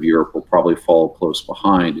rest of Europe will probably follow close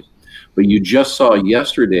behind. But you just saw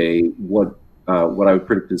yesterday what I would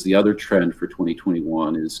predict is the other trend for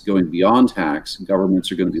 2021 is going beyond tax.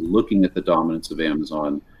 Governments are going to be looking at the dominance of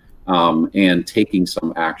Amazon and taking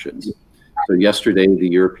some actions. So yesterday, the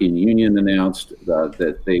European Union announced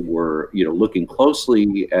that they were, looking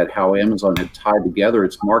closely at how Amazon had tied together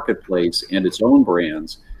its marketplace and its own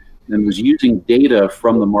brands, and was using data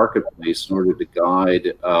from the marketplace in order to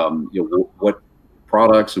guide, what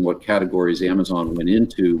products and what categories Amazon went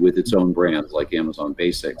into with its own brands, like Amazon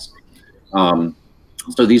Basics.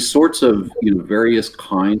 So these sorts of, various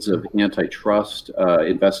kinds of antitrust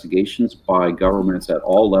investigations by governments at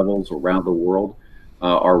all levels around the world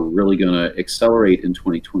are really going to accelerate in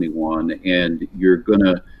 2021, and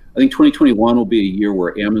I think 2021 will be a year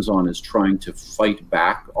where Amazon is trying to fight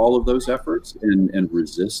back all of those efforts and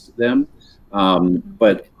resist them.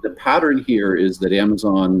 But the pattern here is that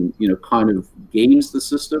Amazon, kind of games the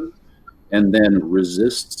system and then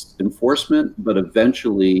resists enforcement, but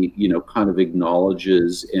eventually, kind of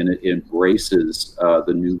acknowledges and embraces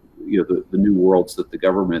the new worlds that the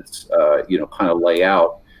governments, kind of lay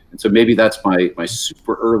out. And so maybe that's my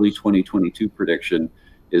super early 2022 prediction,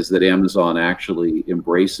 is that Amazon actually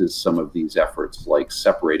embraces some of these efforts, like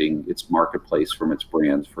separating its marketplace from its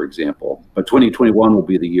brands, for example. But 2021 will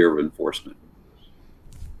be the year of enforcement.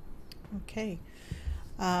 Okay.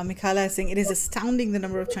 Michaela is saying, it is astounding the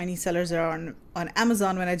number of Chinese sellers that are on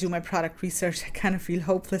Amazon. When I do my product research, I kind of feel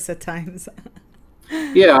hopeless at times.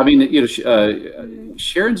 Yeah, I mean,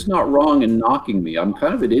 Sharon's not wrong in knocking me. I'm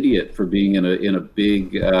kind of an idiot for being in a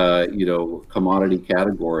big, commodity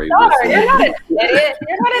category. No, you're not an idiot.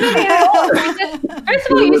 You're not an idiot at all. First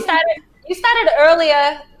of all, you started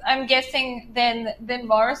earlier, I'm guessing, than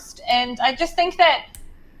most, and I just think that,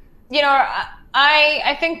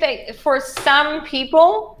 I think that for some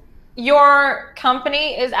people, your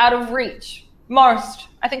company is out of reach.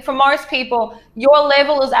 I think for most people, your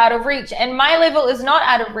level is out of reach, and my level is not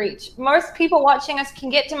out of reach. Most people watching us can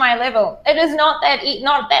get to my level. It is not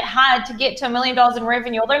that hard to get to $1 million in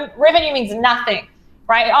revenue. Although revenue means nothing,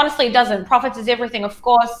 right? Honestly, it doesn't. Profits is everything. Of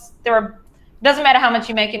course, it doesn't matter how much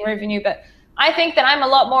you make in revenue, but I think that I'm a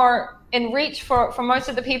lot more in reach for most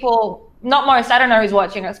of the people. Not most, I don't know who's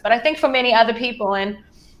watching us, but I think for many other people. And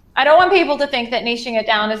I don't want people to think that niching it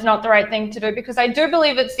down is not the right thing to do, because I do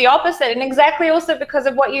believe it's the opposite. And exactly also because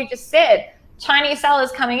of what you just said, Chinese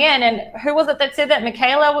sellers coming in, and who was it that said that?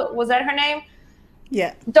 Michaela, was that her name?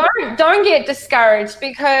 Yeah. Don't get discouraged,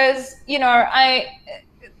 because,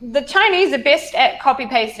 the Chinese are best at copy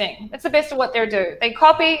pasting. That's the best of what they do. They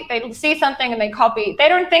copy, they see something and they copy. They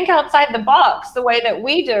don't think outside the box the way that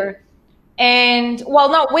we do. And well,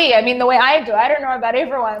 not we, I mean, the way I do. I don't know about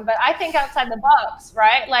everyone, but I think outside the box,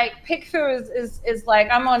 right? Like pick-through is like,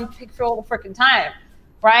 I'm on pick-through all the freaking time,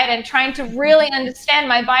 right? And trying to really understand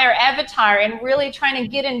my buyer avatar and really trying to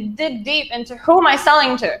dig deep into who am I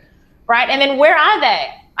selling to, right? And then where are they?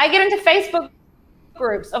 I get into Facebook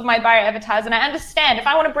groups of my buyer avatars, and I understand if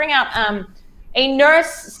I want to bring out a nurse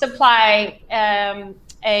supply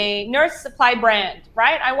brand,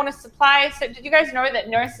 right? I want to supply. So did you guys know that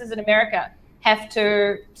nurses in America have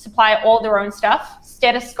to supply all their own stuff?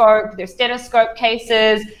 Stethoscope, their stethoscope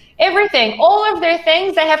cases, everything, all of their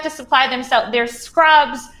things they have to supply themselves. Their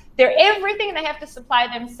scrubs, their everything they have to supply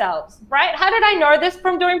themselves, right? How did I know this?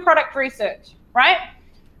 From doing product research, right?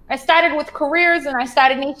 I started with careers and I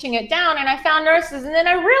started niching it down, and I found nurses, and then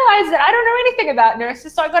I realized that I don't know anything about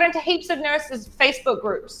nurses, so I got into heaps of nurses Facebook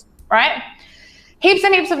groups, right? Heaps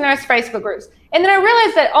and heaps of nurse Facebook groups. And then I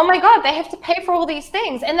realized that, oh my God, they have to pay for all these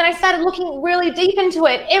things. And then I started looking really deep into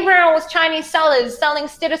it. Everyone was Chinese sellers selling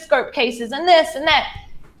stethoscope cases and this and that.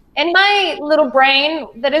 And my little brain,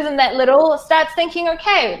 that isn't that little, starts thinking,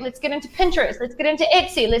 okay, let's get into Pinterest. Let's get into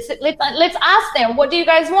Etsy. Let's ask them, what do you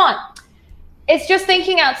guys want? It's just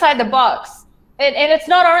thinking outside the box. And it's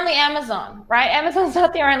not only Amazon, right? Amazon's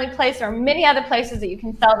not the only place. There are many other places that you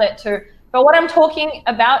can sell that to. But what I'm talking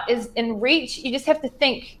about is in reach. You just have to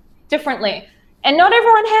think differently. And not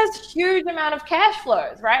everyone has huge amount of cash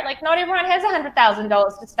flows, right? Like not everyone has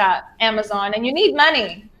 $100,000 to start Amazon, and you need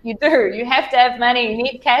money. You do. You have to have money. You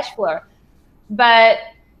need cash flow. But,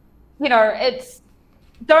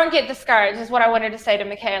 don't get discouraged is what I wanted to say to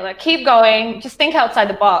Michaela. Keep going. Just think outside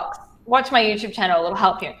the box. Watch my YouTube channel. It'll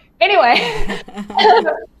help you. Anyway,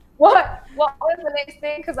 what was the next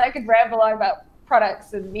thing? Because I could ramble on about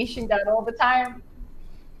products and niching down all the time.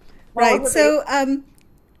 Right. So,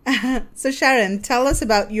 so Sharon, tell us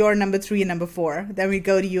about your number 3 and number 4. Then we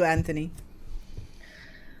go to you, Anthony.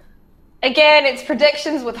 Again, it's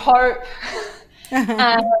predictions with hope.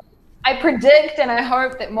 I predict and I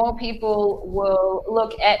hope that more people will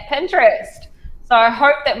look at Pinterest. So I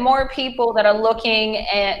hope that more people that are looking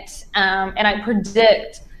at, and I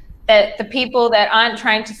predict that the people that aren't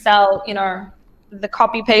trying to sell, the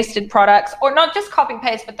copy pasted products, or not just copy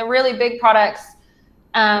paste, but the really big products,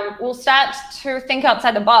 will start to think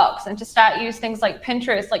outside the box and to start use things like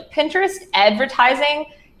Pinterest advertising,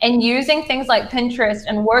 and using things like Pinterest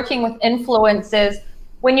and working with influencers.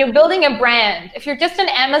 When you're building a brand, if you're just an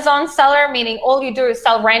Amazon seller, meaning all you do is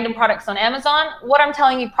sell random products on Amazon, what I'm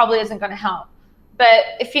telling you probably isn't going to help. But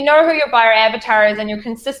if you know who your buyer avatar is and you're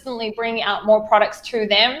consistently bringing out more products to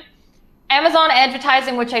them, Amazon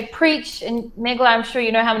advertising, which I preach, and Megla, I'm sure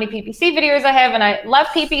you know how many PPC videos I have, and I love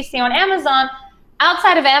PPC on Amazon.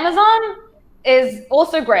 Outside of Amazon is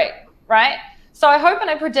also great, right? So I hope and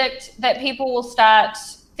I predict that people will start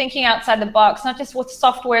thinking outside the box, not just with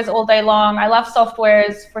softwares all day long. I love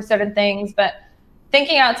softwares for certain things, but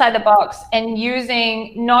thinking outside the box and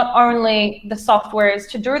using not only the softwares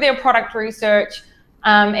to do their product research,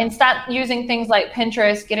 and start using things like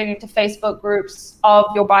Pinterest, getting into Facebook groups of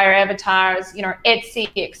your buyer avatars, Etsy,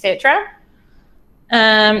 etc.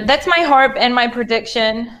 That's my hope and my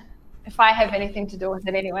prediction, if I have anything to do with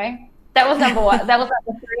it anyway. That was number 1. That was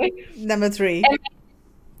number 3. Number 3. And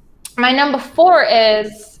my number 4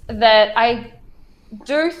 is that I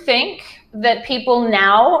do think that people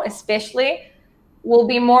now, especially, will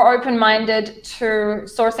be more open-minded to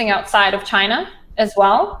sourcing outside of China as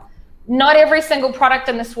well. not every single product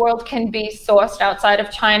in this world can be sourced outside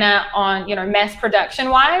of China on, mass production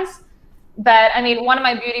wise. But I mean, one of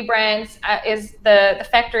my beauty brands is the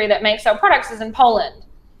factory that makes our products is in Poland,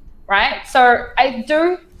 right? So I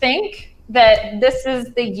do think that this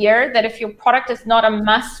is the year that if your product is not a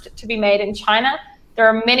must to be made in China, there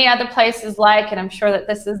are many other places and I'm sure that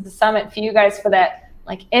this is the summit for you guys for that,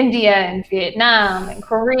 like India and Vietnam and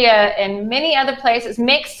Korea and many other places,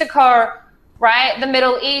 Mexico, right? The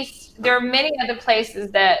Middle East, there are many other places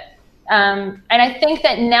that, and I think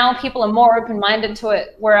that now people are more open-minded to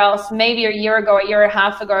it, where else maybe a year and a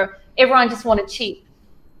half ago, everyone just wanted cheap.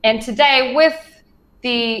 And today with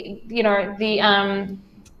the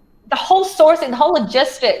whole sourcing, the whole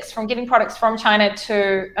logistics from getting products from China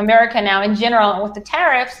to America now in general, and with the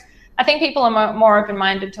tariffs, I think people are more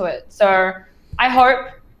open-minded to it. So I hope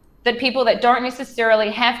that people that don't necessarily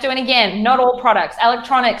have to, and again, not all products,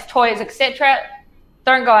 electronics, toys, etc.,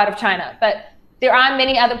 don't go out of China. But there are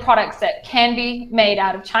many other products that can be made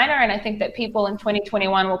out of China, and I think that people in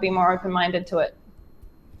 2021 will be more open-minded to it.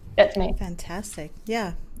 That's me. Fantastic.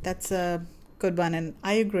 Yeah, that's a good one, and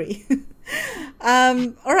I agree.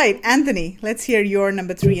 All right, Anthony, let's hear your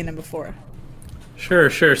number 3 and number 4.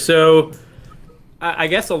 Sure. So I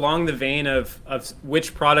guess along the vein of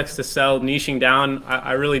which products to sell, niching down,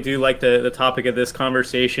 I really do like the topic of this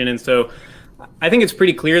conversation. And so I think it's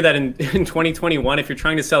pretty clear that in 2021, if you're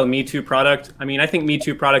trying to sell a Me Too product, I mean, I think Me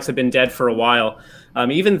Too products have been dead for a while.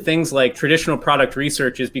 Even things like traditional product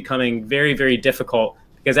research is becoming very, very difficult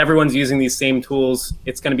because everyone's using these same tools.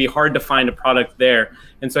 It's going to be hard to find a product there.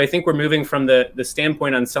 And so I think we're moving from the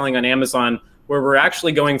standpoint on selling on Amazon, where we're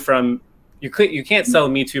actually going from, you can't sell a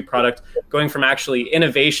Me Too product, going from actually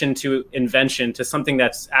innovation to invention to something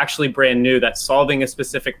that's actually brand new, that's solving a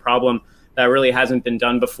specific problem that really hasn't been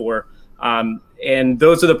done before. And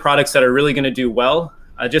those are the products that are really going to do well,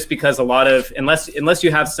 just because a lot of, unless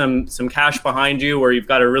you have some cash behind you or you've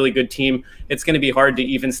got a really good team, it's going to be hard to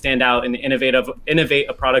even stand out and innovate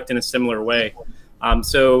a product in a similar way.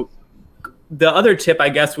 So the other tip, I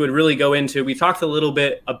guess, would really go into, we talked a little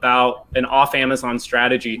bit about an off Amazon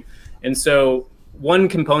strategy. And so one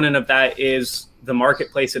component of that is the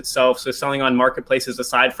marketplace itself. So selling on marketplaces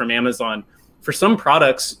aside from Amazon. For some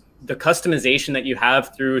products, the customization that you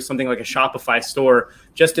have through something like a Shopify store,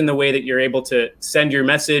 just in the way that you're able to send your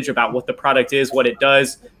message about what the product is, what it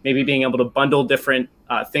does, maybe being able to bundle different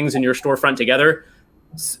things in your storefront together.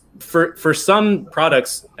 For some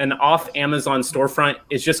products, an off Amazon storefront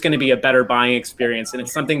is just going to be a better buying experience. And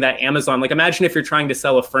it's something that Amazon, like imagine if you're trying to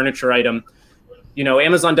sell a furniture item,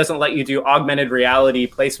 Amazon doesn't let you do augmented reality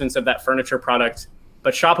placements of that furniture product,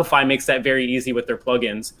 but Shopify makes that very easy with their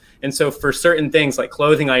plugins. And so for certain things like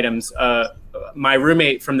clothing items, my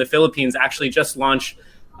roommate from the Philippines actually just launched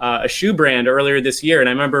a shoe brand earlier this year. And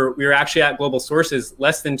I remember we were actually at Global Sources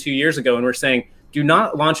less than 2 years ago, and we're saying, do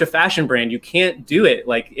not launch a fashion brand. You can't do it.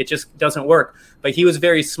 Like, it just doesn't work. But he was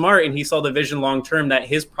very smart, and he saw the vision long-term that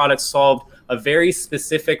his product solved a very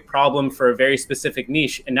specific problem for a very specific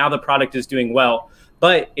niche. And now the product is doing well,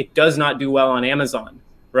 but it does not do well on Amazon,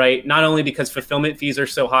 right? Not only because fulfillment fees are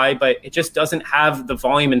so high, but it just doesn't have the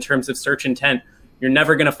volume in terms of search intent. You're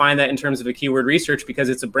never going to find that in terms of a keyword research because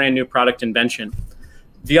it's a brand new product invention.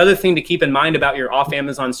 The other thing to keep in mind about your off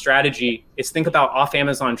Amazon strategy is think about off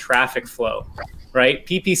Amazon traffic flow, right?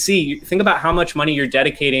 PPC, think about how much money you're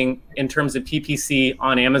dedicating in terms of PPC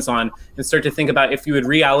on Amazon and start to think about if you would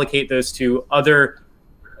reallocate those to other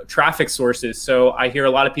traffic sources. So I hear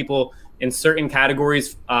a lot of people in certain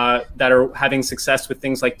categories that are having success with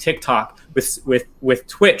things like TikTok, with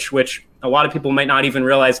Twitch, which a lot of people might not even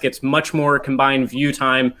realize gets much more combined view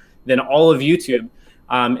time than all of YouTube.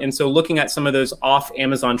 And so looking at some of those off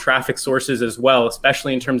Amazon traffic sources as well,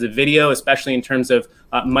 especially in terms of video, especially in terms of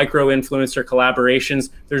micro influencer collaborations,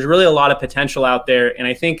 there's really a lot of potential out there. And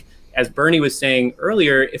I think, as Bernie was saying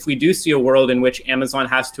earlier, if we do see a world in which Amazon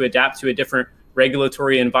has to adapt to a different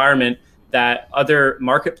regulatory environment, that other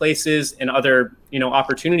marketplaces and other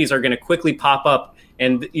opportunities are going to quickly pop up.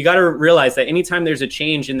 And you got to realize that anytime there's a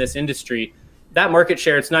change in this industry, that market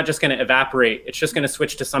share, it's not just going to evaporate. It's just going to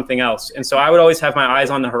switch to something else. And so I would always have my eyes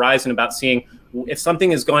on the horizon about seeing if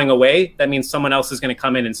something is going away, that means someone else is going to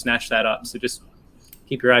come in and snatch that up. So just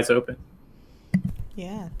keep your eyes open.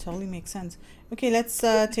 Yeah, totally makes sense. Okay, let's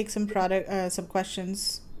take some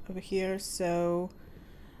questions over here. So,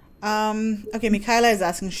 okay, Michaela is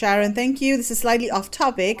asking, Sharon, thank you. This is slightly off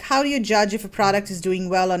topic. How do you judge if a product is doing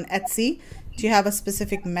well on Etsy? Do you have a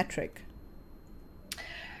specific metric?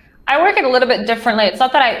 I work it a little bit differently. It's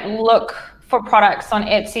not that I look for products on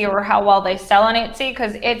Etsy or how well they sell on Etsy,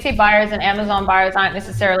 because Etsy buyers and Amazon buyers aren't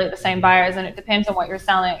necessarily the same buyers, and it depends on what you're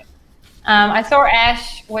selling. I saw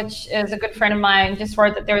Ash, which is a good friend of mine, just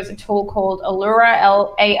wrote that there is a tool called Allura,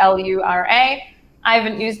 Alura. I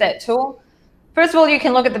haven't used that tool. First of all, you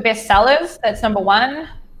can look at the best sellers. That's number one.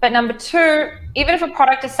 But number two, even if a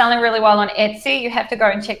product is selling really well on Etsy, you have to go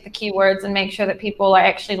and check the keywords and make sure that people are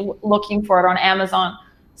actually looking for it on Amazon.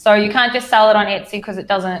 So you can't just sell it on Etsy because it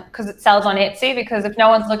sells on Etsy, because if no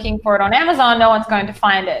one's looking for it on Amazon, no one's going to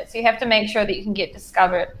find it. So you have to make sure that you can get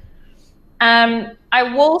discovered. I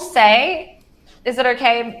will say, is it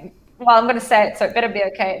okay? Well, I'm going to say it, so it better be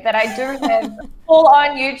okay, that I do have a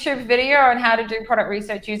full-on YouTube video on how to do product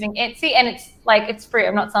research using Etsy, and it's free.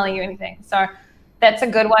 I'm not selling you anything. So that's a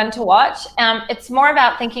good one to watch. It's more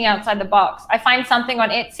about thinking outside the box. I find something on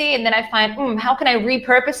Etsy, and then I find, how can I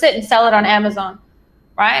repurpose it and sell it on Amazon,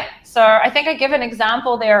 right? So I think I give an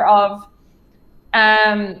example there of,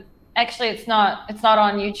 actually it's not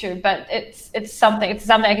on YouTube, but it's something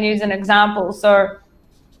I can use as an example. So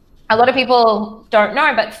a lot of people don't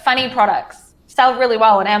know, but funny products sell really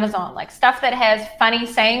well on Amazon, like stuff that has funny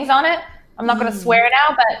sayings on it. I'm not going to swear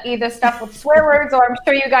now, but either stuff with swear words, or I'm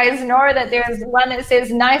sure you guys know that there's one that says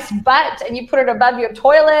nice butt and you put it above your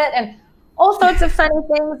toilet and all sorts of funny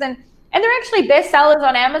things. And they're actually best sellers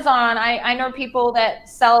on Amazon. I know people that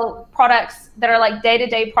sell products that are like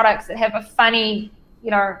day-to-day products that have a funny,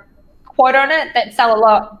 quote on it that sell a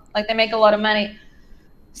lot, like they make a lot of money.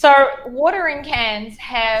 So watering cans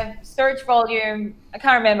have search volume, I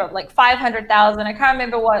can't remember, like 500,000. I can't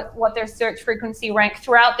remember what their search frequency rank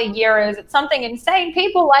throughout the year is. It's something insane.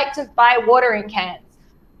 People like to buy watering cans.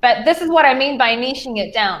 But this is what I mean by niching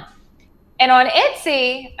it down. And on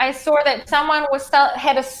Etsy, I saw that someone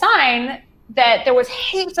had a sign that there was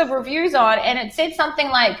heaps of reviews on, and it said something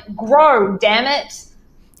like, "Grow, damn it,"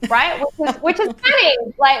 right? Which is funny,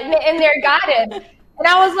 like, and they're guided. And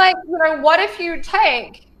I was like, what if you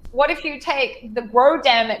take the "grow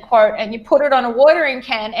damn it" quote and you put it on a watering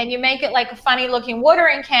can and you make it like a funny looking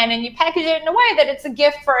watering can and you package it in a way that it's a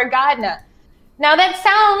gift for a gardener. Now that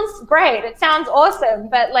sounds great. It sounds awesome,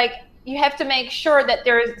 but like you have to make sure that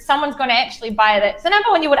someone's going to actually buy that. So number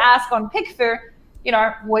one, you would ask on Pickfu,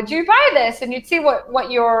 would you buy this? And you'd see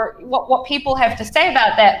what people have to say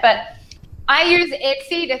about that. But I use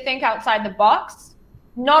Etsy to think outside the box,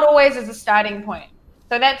 not always as a starting point.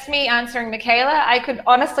 So that's me answering Michaela. I could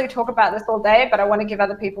honestly talk about this all day, but I want to give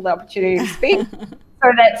other people the opportunity to speak.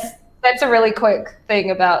 So that's a really quick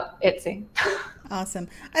thing about Etsy. Awesome.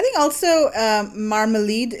 I think also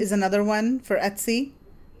Marmalade is another one for Etsy.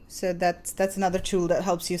 So that's another tool that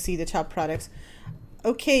helps you see the top products.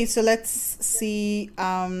 Okay, so let's see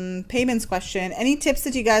payments question. Any tips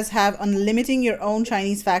that you guys have on limiting your own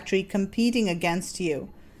Chinese factory competing against you?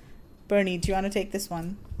 Bernie, do you want to take this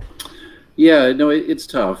one? Yeah, no, it's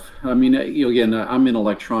tough. I mean, again, I'm in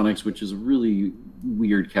electronics, which is a really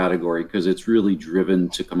weird category because it's really driven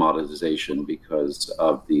to commoditization because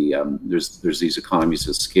of the there's these economies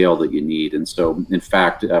of scale that you need. And so, in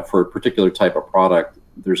fact, for a particular type of product,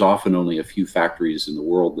 there's often only a few factories in the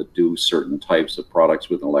world that do certain types of products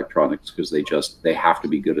with electronics because they have to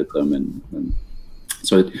be good at them. And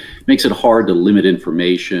so it makes it hard to limit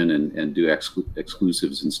information and do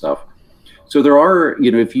exclusives and stuff. So there are,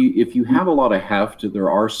 if you have a lot of heft,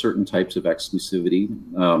 there are certain types of exclusivity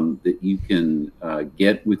that you can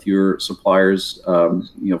get with your suppliers.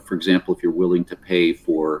 For example, if you're willing to pay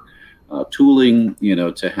for tooling,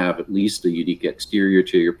 to have at least a unique exterior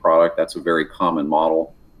to your product, that's a very common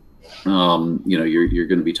model. You're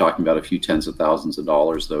going to be talking about a few tens of thousands of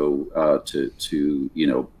dollars, though, to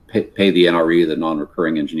pay the NRE, the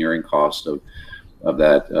non-recurring engineering cost of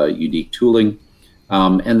that unique tooling.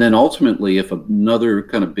 And then ultimately, if another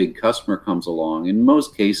kind of big customer comes along, in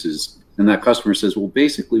most cases, and that customer says, well,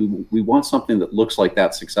 basically, we want something that looks like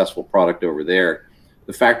that successful product over there,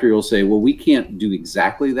 the factory will say, well, we can't do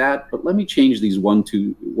exactly that, but let me change these one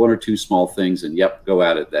or two small things, and yep, go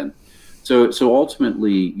at it then. So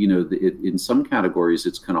ultimately, in some categories,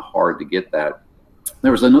 it's kind of hard to get that.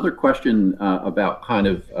 There was another question about kind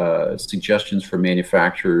of suggestions for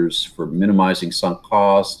manufacturers for minimizing sunk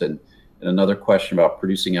cost, and another question about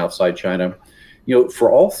producing outside China.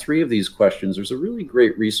 For all three of these questions, there's a really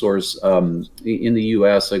great resource in the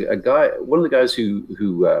U.S. One of the guys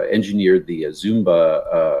who engineered the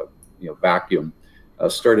Zumba vacuum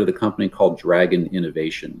started a company called Dragon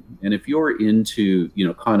Innovation. And if you're into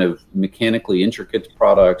kind of mechanically intricate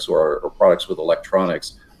products or products with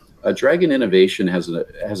electronics, Dragon Innovation has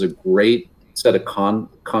a great set of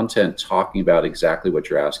content talking about exactly what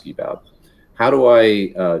you're asking about. How do I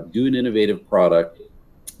do an innovative product,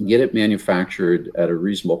 get it manufactured at a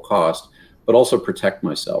reasonable cost, but also protect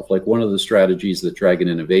myself. Like one of the strategies that Dragon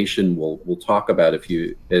Innovation will talk about,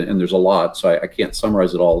 and there's a lot, so I can't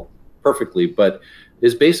summarize it all perfectly, but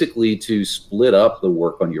is basically to split up the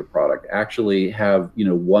work on your product. Actually have,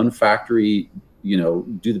 one factory, do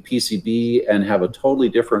the PCB, and have a totally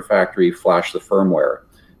different factory flash the firmware,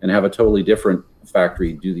 and have a totally different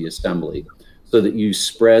factory do the assembly, so that you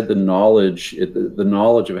spread the knowledge. The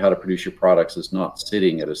knowledge of how to produce your products is not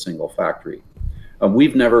sitting at a single factory.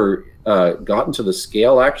 We've never gotten to the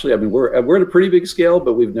scale, actually. I mean, we're at a pretty big scale,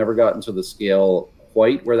 but we've never gotten to the scale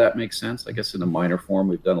quite where that makes sense. I guess in a minor form,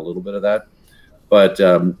 we've done a little bit of that.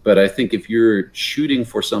 But I think if you're shooting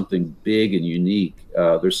for something big and unique,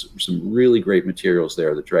 there's some really great materials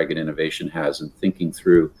there that Dragon Innovation has, and thinking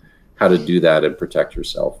through how to do that and protect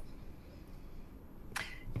yourself.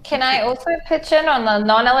 Can I also pitch in on the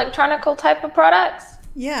non-electronical type of products?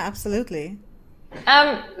 Yeah, absolutely.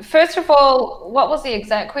 First of all, what was the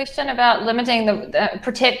exact question about limiting the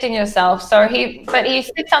protecting yourself? So he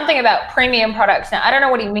said something about premium products. Now, I don't know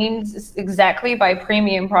what he means exactly by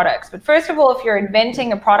premium products, but first of all, if you're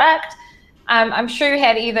inventing a product, I'm sure you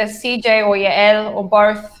had either CJ or Yael or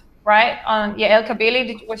both, right? On Yael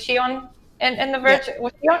Kabili, was she on in the virtual? Yeah.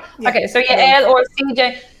 Was she on? Yeah. Okay, so Yael or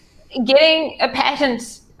CJ, getting a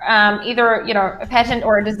patent, either a patent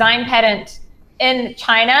or a design patent in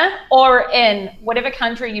China or in whatever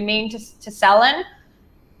country you mean to sell in,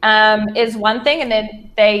 is one thing, and then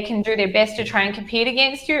they can do their best to try and compete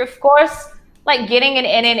against you. Of course, like getting an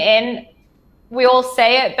NNN, we all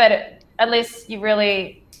say it, but unless you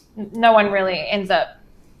really, no one really ends up,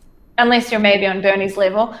 unless you're maybe on Bernie's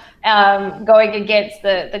level, going against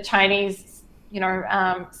the Chinese,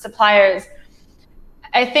 suppliers.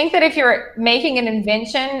 I think that if you're making an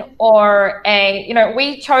invention or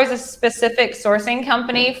we chose a specific sourcing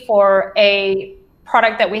company for a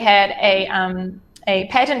product that we had a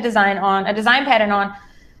patent design on, a design patent on,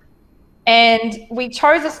 and we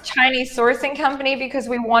chose this Chinese sourcing company because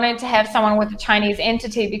we wanted to have someone with a Chinese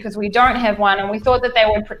entity because we don't have one, and we thought that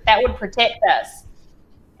that would protect us.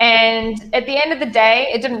 And at the end of the day,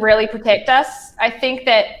 it didn't really protect us. I think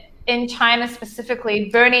that in China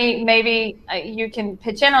specifically, Bernie, maybe you can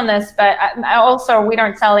pitch in on this, but also we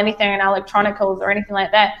don't sell anything in electronicals or anything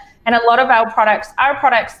like that. And a lot of our products are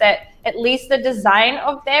products that at least the design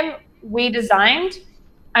of them, we designed.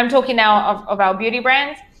 I'm talking now of our beauty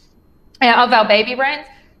brands, of our baby brands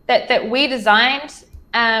that we designed.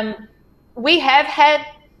 We have had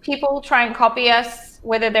people try and copy us,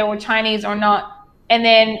 whether they were Chinese or not. And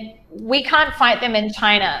then we can't fight them in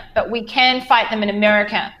China, but we can fight them in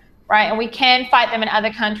America. Right, and we can fight them in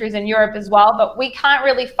other countries in Europe as well, but we can't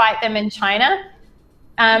really fight them in China.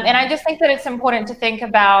 And I just think that it's important to think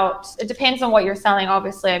about, it depends on what you're selling,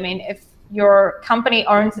 obviously. I mean, if your company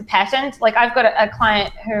owns a patent, like I've got a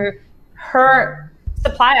client who her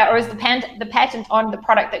supplier owns the patent on the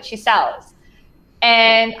product that she sells.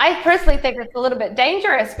 And I personally think it's a little bit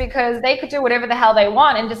dangerous because they could do whatever the hell they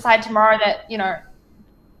want and decide tomorrow that,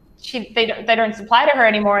 they don't supply to her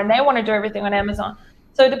anymore and they want to do everything on Amazon.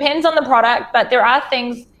 So it depends on the product, but there are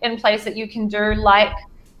things in place that you can do, like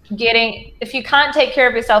if you can't take care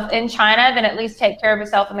of yourself in China, then at least take care of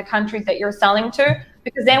yourself in the countries that you're selling to,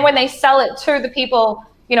 because then when they sell it to the people,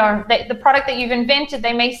 the product that you've invented,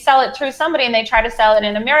 they may sell it to somebody and they try to sell it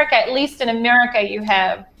in America. At least in America, you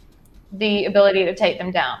have the ability to take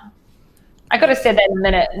them down. I could have said that in a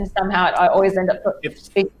minute and somehow I always end up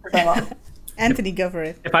speaking for so long. Anthony, go for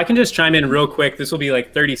it. If I can just chime in real quick, this will be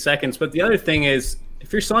like 30 seconds. But the other thing is,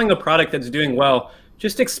 if you're selling a product that's doing well,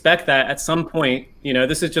 just expect that at some point,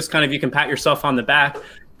 this is just kind of, you can pat yourself on the back.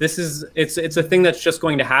 It's a thing that's just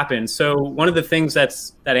going to happen. So one of the things that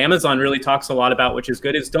Amazon really talks a lot about, which is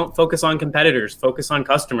good, is don't focus on competitors, focus on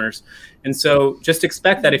customers. And so just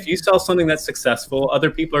expect that if you sell something that's successful, other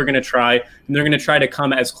people are going to try, and they're going to try to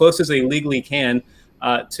come as close as they legally can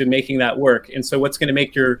to making that work. And so what's going to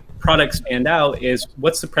make your product stand out is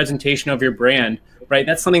what's the presentation of your brand, right?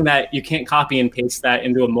 That's something that you can't copy and paste that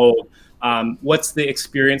into a mold. What's the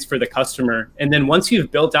experience for the customer? And then once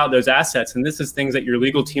you've built out those assets, and this is things that your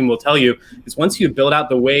legal team will tell you, is once you build out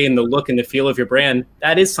the way and the look and the feel of your brand,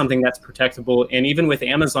 that is something that's protectable. And even with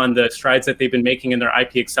Amazon, the strides that they've been making in their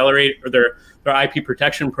IP Accelerate or their IP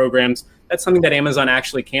protection programs, that's something that Amazon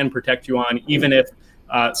actually can protect you on, even if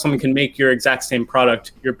someone can make your exact same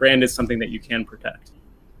product. Your brand is something that you can protect.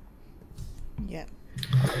 Yeah.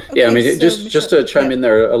 Okay, yeah, I mean, so just to chime in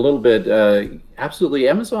there a little bit, absolutely.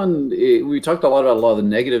 Amazon, we talked a lot about a lot of the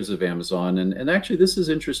negatives of Amazon, and actually this is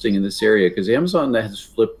interesting in this area because Amazon has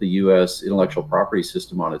flipped the U.S. intellectual property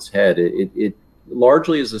system on its head.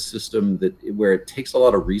 largely is a system where it takes a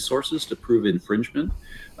lot of resources to prove infringement.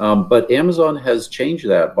 But Amazon has changed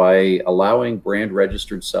that by allowing brand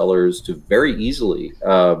registered sellers to very easily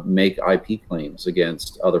make IP claims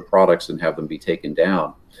against other products and have them be taken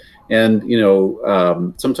down. And,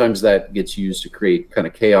 sometimes that gets used to create kind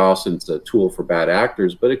of chaos, and it's a tool for bad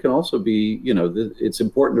actors, but it can also be, it's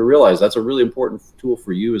important to realize that's a really important tool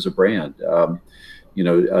for you as a brand.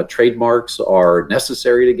 Trademarks are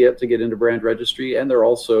necessary to get into brand registry, and they're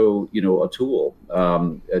also, a tool.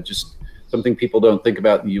 Just something people don't think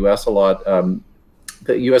about in the U.S. a lot.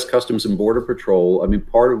 The U.S. Customs and Border Patrol,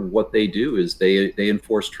 part of what they do is they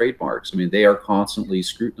enforce trademarks. They are constantly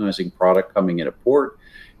scrutinizing product coming in at port.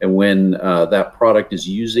 And when that product is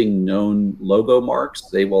using known logo marks,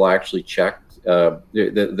 they will actually check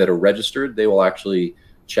that are registered. They will actually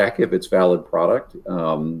check if it's valid product.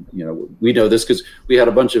 We know this because we had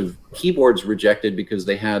a bunch of keyboards rejected because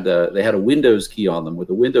they had a Windows key on them with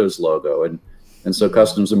a Windows logo, and so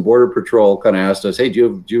Customs and Border Patrol kind of asked us, hey,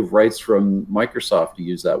 do you have rights from Microsoft to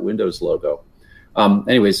use that Windows logo?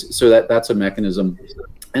 Anyways, so that's a mechanism.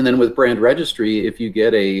 And then with brand registry, if you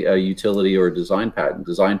get a utility or a design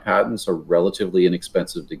patents are relatively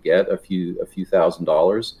inexpensive to get, a few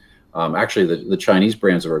 $1,000s. Actually, the Chinese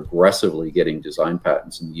brands are aggressively getting design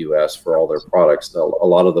patents in the U.S. for all their products. A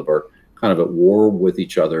lot of them are kind of at war with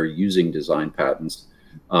each other using design patents,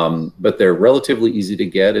 but they're relatively easy to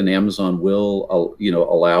get, and Amazon will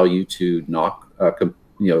allow you to knock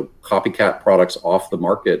copycat products off the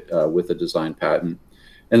market with a design patent.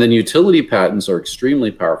 And then utility patents are extremely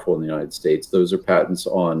powerful in the United States. Those are patents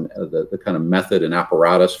on the kind of method and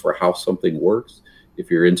apparatus for how something works, if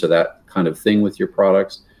you're into that kind of thing with your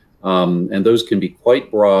products. And those can be quite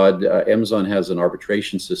broad. Amazon has an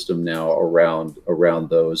arbitration system now around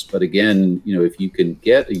those. But again, if you can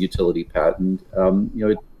get a utility patent,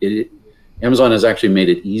 Amazon has actually made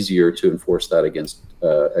it easier to enforce that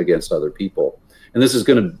against other people. And this is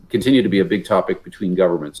going to continue to be a big topic between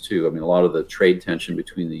governments too. A lot of the trade tension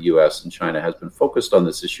between the U.S. and China has been focused on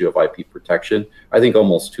this issue of IP protection. I think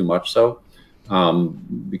almost too much so,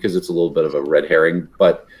 because it's a little bit of a red herring.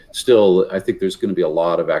 But still, I think there's going to be a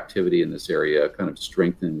lot of activity in this area, kind of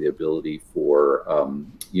strengthening the ability for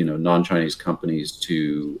non-Chinese companies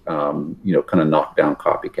to kind of knock down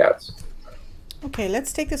copycats. Okay,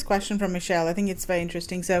 let's take this question from Michelle. I think it's very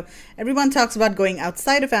interesting. So everyone talks about going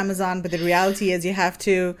outside of Amazon, but the reality is you have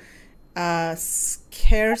to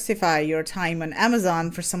scarcify your time on Amazon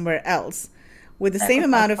for somewhere else. With the same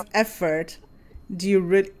amount of effort, do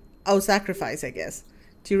you sacrifice, I guess.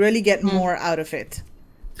 Do you really get more out of it?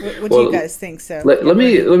 What do you guys think? So let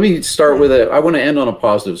me start with I want to end on a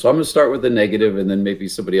positive. So I'm going to start with the negative, and then maybe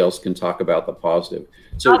somebody else can talk about the positive.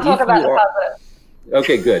 So I'll talk about the positive.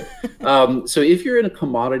 Okay, good. So if you're in a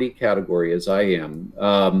commodity category, as I am,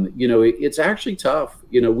 it's actually tough.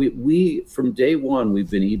 We from day one, we've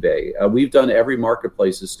been eBay. We've done every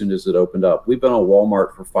marketplace as soon as it opened up. We've been on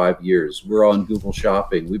Walmart for 5 years. We're on Google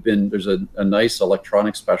Shopping. There's a nice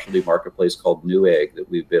electronic specialty marketplace called Newegg that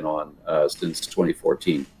we've been on since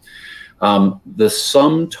 2014. The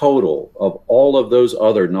sum total of all of those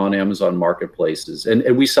other non-Amazon marketplaces,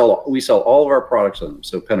 and we sell all of our products on them.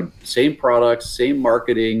 So kind of same products, same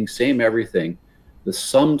marketing, same everything. The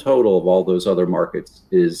sum total of all those other markets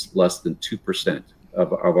is less than 2%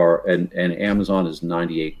 of our, and Amazon is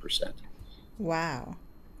 98%. Wow.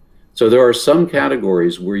 So there are some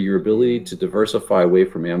categories where your ability to diversify away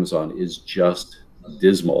from Amazon is just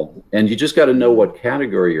dismal, and you just got to know what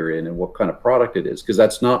category you're in and what kind of product it is, because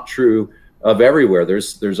that's not true of everywhere.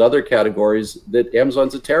 There's other categories that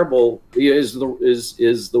Amazon's is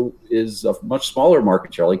a much smaller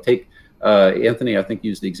market share. Like take Anthony, I think,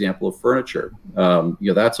 used the example of furniture.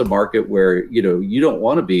 That's a market where you don't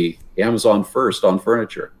want to be Amazon first on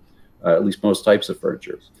furniture, at least most types of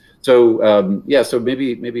furniture. So so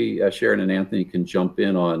maybe Sharon and Anthony can jump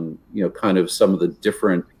in on kind of some of the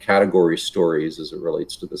different category stories as it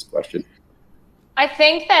relates to this question. I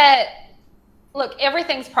think that, look,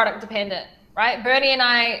 everything's product dependent, right? Bernie and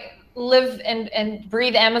I live and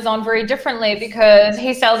breathe Amazon very differently because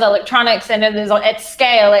he sells electronics and it is at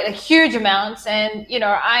scale at huge amounts. And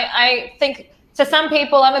I think to some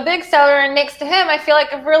people I'm a big seller, and next to him I feel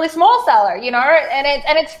like a really small seller, and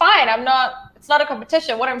it's fine. It's not a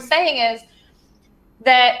competition. What I'm saying is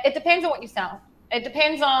that it depends on what you sell. It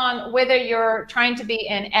depends on whether you're trying to be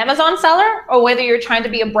an Amazon seller or whether you're trying to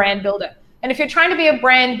be a brand builder. And if you're trying to be a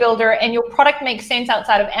brand builder and your product makes sense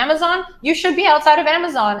outside of Amazon, you should be outside of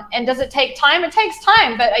Amazon. And does it take time? It takes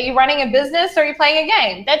time. But are you running a business or are you playing a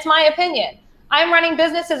game? That's my opinion. I'm running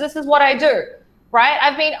businesses. This is what I do. right?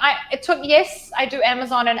 Yes, I do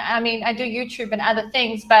Amazon, and I mean, I do YouTube and other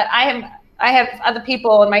things, but I have other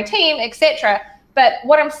people on my team, etc. But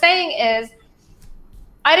what I'm saying is,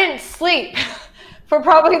 I didn't sleep for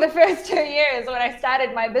probably the first 2 years when I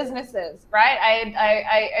started my businesses, right?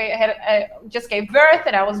 I just gave birth,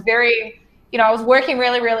 and I was very, I was working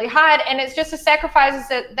really, really hard, and it's just the sacrifices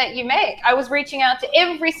that you make. I was reaching out to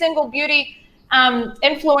every single beauty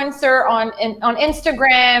influencer on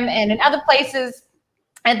Instagram and in other places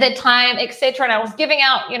at that time, etc. And I was giving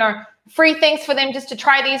out, free things for them just to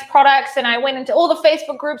try these products. And I went into all the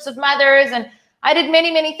Facebook groups of mothers, and I did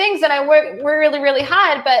many, many things, and I worked really, really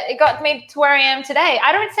hard, but it got me to where I am today.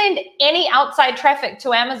 I don't send any outside traffic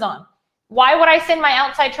to Amazon. Why would I send my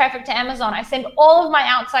outside traffic to Amazon? I send all of my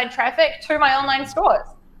outside traffic to my online stores.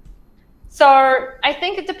 So I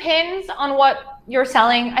think it depends on what you're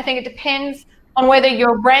selling. I think it depends on whether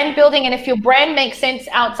you're brand building, and if your brand makes sense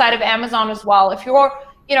outside of Amazon as well. If you're,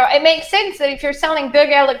 it makes sense that if you're selling big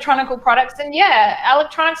electronical products, then yeah,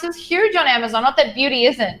 electronics is huge on Amazon. Not that beauty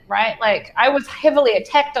isn't, right? Like, I was heavily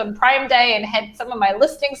attacked on Prime Day and had some of my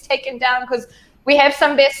listings taken down because we have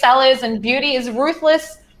some bestsellers, and beauty is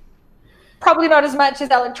ruthless. Probably not as much as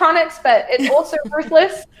electronics, but it's also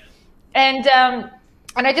ruthless. And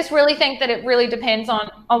I just really think that it really depends on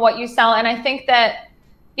what you sell. And I think that,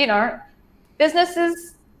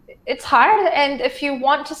 businesses, it's hard. And if you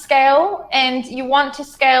want to scale, and you want to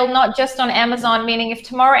scale not just on Amazon, meaning if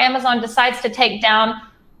tomorrow Amazon decides to take down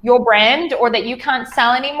your brand, or that you can't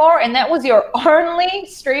sell anymore, and that was your only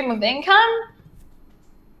stream of income,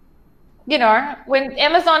 when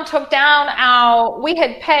Amazon took down we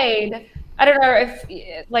had paid, I don't know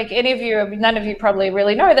if like any of you, none of you probably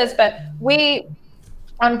really know this, but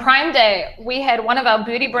on Prime Day, we had one of our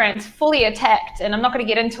beauty brands fully attacked, and I'm not going to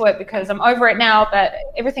get into it because I'm over it now, but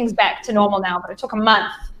everything's back to normal now, but it took a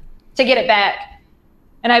month to get it back.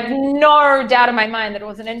 And I have no doubt in my mind that it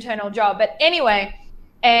was an internal job. But anyway,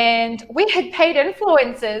 and we had paid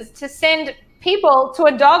influencers to send people to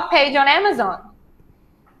a dog page on Amazon.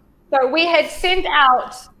 So we had sent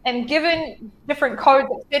out and given different codes,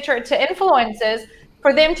 etc., to influencers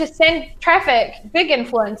for them to send traffic, big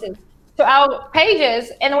influencers, to our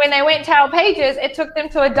pages. And when they went to our pages, it took them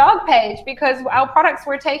to a dog page because our products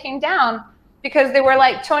were taken down because there were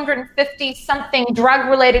like 250 something drug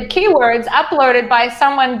related keywords uploaded by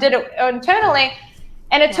someone did it internally.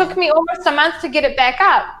 And it took me almost a month to get it back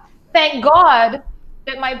up. Thank God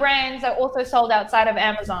that my brands are also sold outside of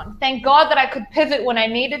Amazon. Thank God that I could pivot when I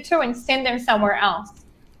needed to and send them somewhere else.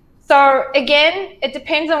 So again, it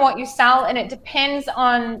depends on what you sell, and it depends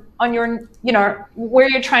on your, where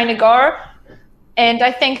you're trying to go. And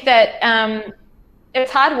I think that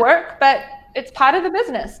it's hard work, but it's part of the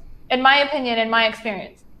business, in my opinion, in my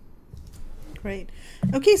experience. Great.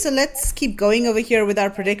 Okay, so let's keep going over here with our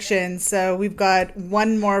predictions. So we've got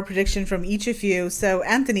one more prediction from each of you. So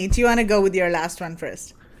Anthony, do you want to go with your last one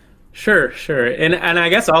first? Sure. And I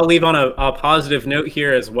guess I'll leave on a positive note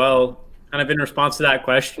here as well. Kind of in response to that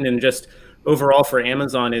question, and just overall for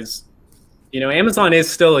Amazon is, Amazon is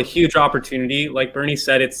still a huge opportunity. Like Bernie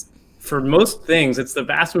said, it's for most things, it's the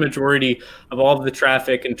vast majority of all of the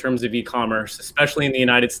traffic in terms of e-commerce, especially in the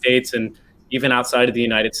United States and even outside of the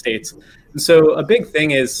United States. And so a big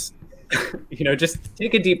thing is, just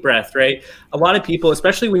take a deep breath, right? A lot of people,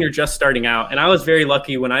 especially when you're just starting out, and I was very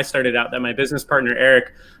lucky when I started out that my business partner,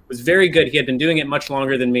 Eric, was very good. He had been doing it much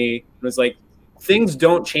longer than me. It was like, things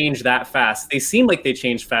don't change that fast. They seem like they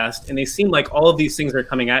change fast, and they seem like all of these things are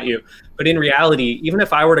coming at you. But in reality, even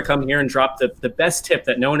if I were to come here and drop the best tip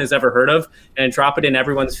that no one has ever heard of and drop it in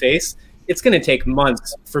everyone's face, it's going to take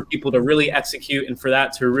months for people to really execute and for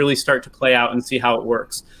that to really start to play out and see how it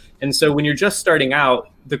works. And so when you're just starting out,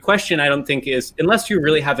 the question I don't think is, unless you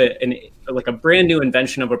really have a brand new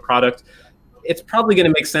invention of a product, it's probably going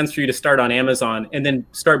to make sense for you to start on Amazon and then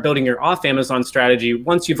start building your off Amazon strategy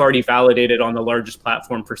once you've already validated on the largest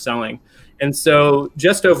platform for selling. And so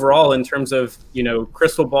just overall, in terms of,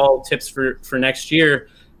 crystal ball tips for next year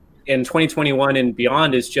in 2021 and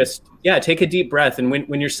beyond, is just, take a deep breath. And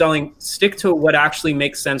when you're selling, stick to what actually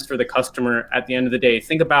makes sense for the customer at the end of the day.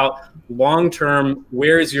 Think about long-term,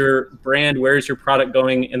 where is your brand, where is your product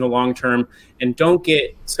going in the long term? And don't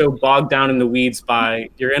get so bogged down in the weeds by,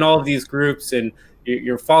 you're in all of these groups and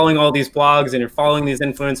you're following all these blogs and you're following these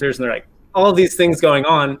influencers and they're like, all of these things going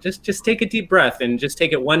on. Just take a deep breath and just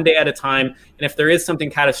take it one day at a time. And if there is something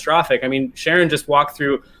catastrophic, I mean, Sharon just walked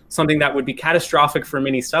through something that would be catastrophic for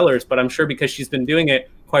many sellers, but I'm sure because she's been doing it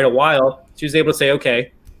quite a while, she was able to say,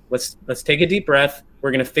 okay, let's take a deep breath.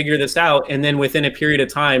 We're going to figure this out. And then within a period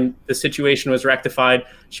of time, the situation was rectified.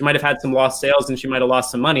 She might have had some lost sales and she might have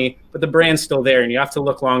lost some money, but the brand's still there. And you have to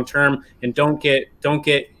look long term and don't get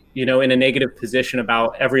in a negative position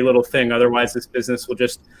about every little thing. Otherwise, this business will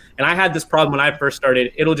just, and I had this problem when I first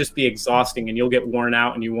started, it'll just be exhausting and you'll get worn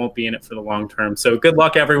out and you won't be in it for the long term. So good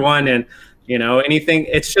luck, everyone. And anything,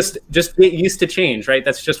 it's just get used to change, right?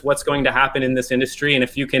 That's just what's going to happen in this industry. And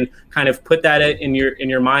if you can kind of put that in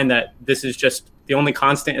your mind that this is just the only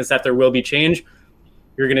constant is that there will be change,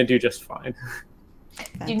 you're going to do just fine.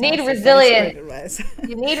 Fantastic. You need resilience.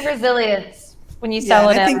 You need resilience when you sell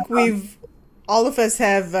it. I think all of us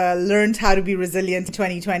have learned how to be resilient in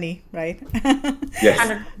 2020, right?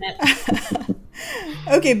 Yes. 100%.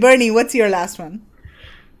 Okay, Bernie, what's your last one?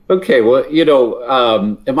 Okay, well,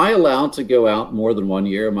 am I allowed to go out more than 1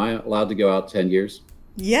 year? Am I allowed to go out 10 years?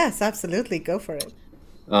 Yes, absolutely. Go for it.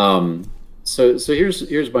 So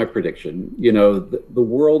here's my prediction. The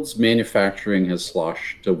world's manufacturing has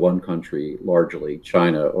sloshed to one country, largely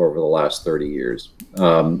China, over the last 30 years.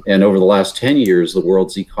 And over the last 10 years, the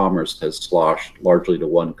world's e-commerce has sloshed largely to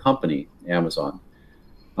one company, Amazon.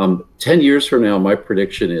 10 years from now, my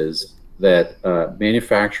prediction is that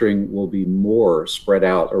manufacturing will be more spread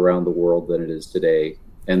out around the world than it is today,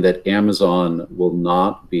 and that Amazon will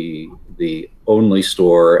not be the only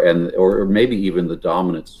store or maybe even the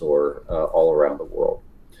dominant store all around the world.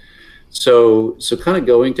 So kind of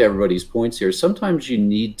going to everybody's points here, sometimes you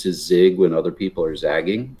need to zig when other people are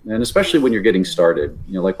zagging, and especially when you're getting started.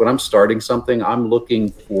 Like when I'm starting something, I'm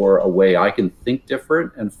looking for a way I can think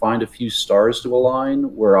different and find a few stars to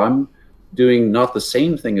align where I'm doing not the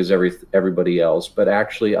same thing as everybody else, but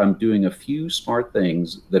actually I'm doing a few smart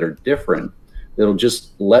things that are different that'll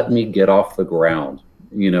just let me get off the ground,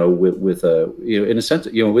 with a, in a sense,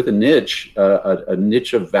 with a niche, a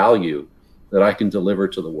niche of value that I can deliver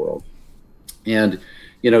to the world. And,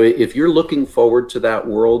 if you're looking forward to that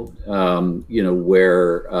world,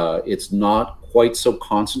 where it's not quite so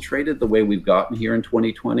concentrated the way we've gotten here in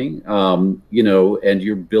 2020, and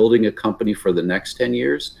you're building a company for the next 10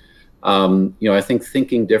 years, I think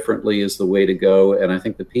thinking differently is the way to go. And I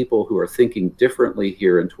think the people who are thinking differently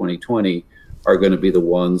here in 2020 are going to be the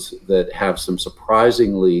ones that have some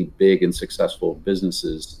surprisingly big and successful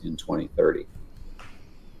businesses in 2030.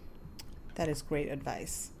 That is great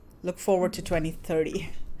advice. Look forward to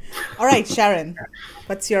 2030. All right, Sharon,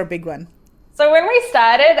 what's your big one? So when we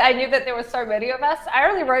started, I knew that there were so many of us. I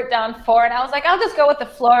only wrote down 4, and I was like, I'll just go with the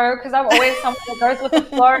flow because I'm always someone that goes with the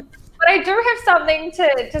flow. But I do have something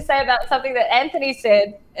to say about something that Anthony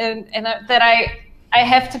said, and that I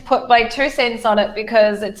have to put my 2 cents on it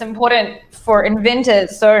because it's important for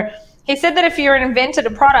inventors. So he said that if you're an inventor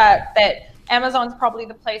of a product, that Amazon's probably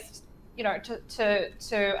the place,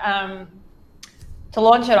 to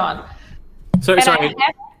launch it on. So sorry,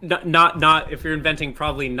 not if you're inventing,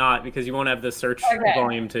 probably not, because you won't have the search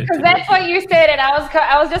volume to. Because that's what you said, and I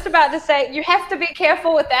was just about to say you have to be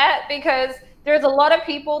careful with that because there's a lot of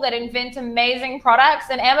people that invent amazing products,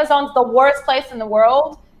 and Amazon's the worst place in the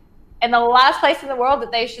world and the last place in the world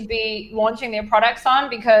that they should be launching their products on,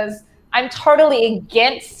 because I'm totally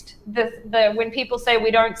against the when people say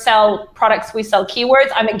we don't sell products, we sell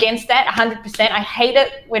keywords. I'm against that 100%. I hate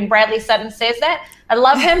it when Bradley Sutton says that. I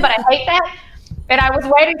love him, but I hate that. And I was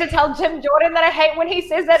waiting to tell Jim Jordan that I hate when he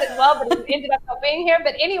says that as well, but he ended up not being here.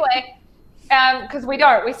 But anyway, because we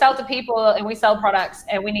sell to people and we sell products,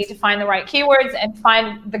 and we need to find the right keywords and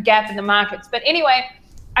find the gap in the markets. But anyway,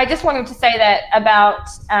 I just wanted to say that about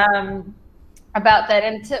that.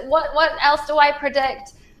 And what else do I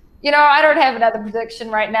predict? I don't have another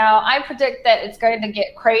prediction right now. I predict that it's going to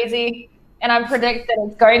get crazy, and I predict that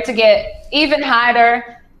it's going to get even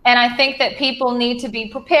harder. And I think that people need to be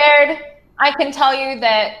prepared. I can tell you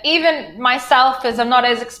that even myself, as I'm not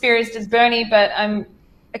as experienced as Bernie, but I'm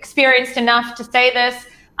experienced enough to say this,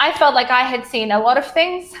 I felt like I had seen a lot of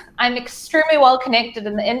things. I'm extremely well connected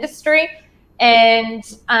in the industry. And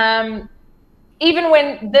even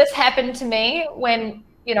when this happened to me, when,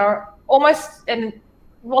 almost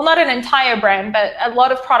not an entire brand, but a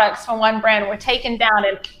lot of products from one brand were taken down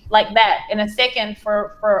like that in a second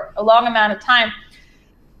for a long amount of time,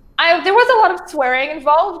 there was a lot of swearing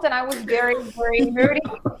involved, and I was very, very moody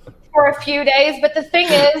for a few days. But the thing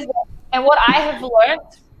is, and what I have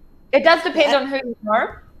learned, it does depend on who you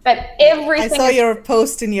know, but everything. I saw your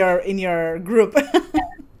post in your group.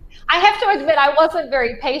 I have to admit, I wasn't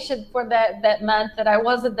very patient for that month, that I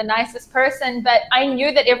wasn't the nicest person, but I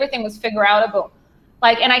knew that everything was figure-outable.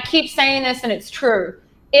 And I keep saying this, and it's true.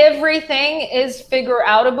 Everything is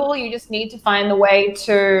figure-outable. You just need to find the way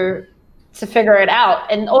to to figure it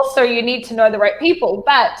out. And also you need to know the right people,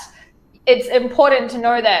 but it's important to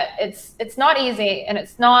know that it's not easy, and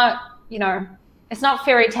it's not, you know, it's not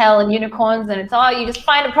fairy tale and unicorns and it's, oh, you just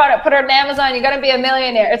find a product, put it on Amazon, you're going to be a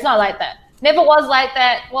millionaire. It's not like that. Never was like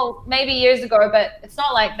that. Well, maybe years ago, but it's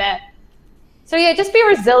not like that. So yeah, just be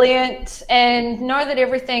resilient and know that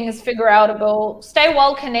everything is figure outable. Stay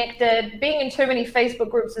well connected. Being in too many Facebook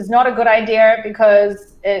groups is not a good idea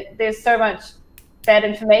because there's so much bad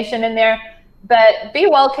information in there. But be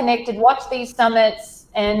well connected. Watch these summits,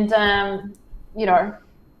 and you know,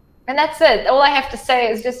 and that's it. All I have to say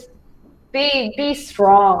is just be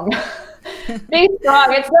strong. Be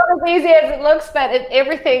strong. It's not as easy as it looks, but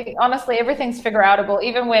everything, honestly, everything's figure outable,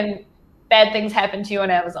 even when bad things happen to you on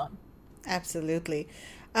Amazon. Absolutely.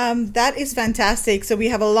 That is fantastic. So we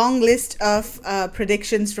have a long list of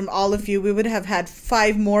predictions from all of you. We would have had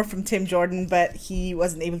 5 more from Tim Jordan, but he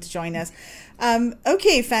wasn't able to join us.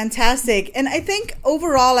 Okay, fantastic. And I think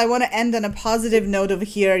overall, I want to end on a positive note over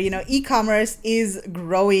here. You know, e-commerce is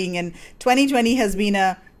growing, and 2020 has been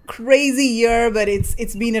a crazy year, but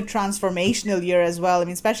it's been a transformational year as well. I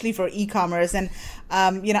mean, especially for e-commerce. And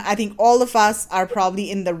you know, I think all of us are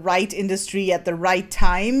probably in the right industry at the right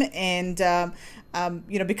time. And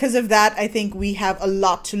you know, because of that, I think we have a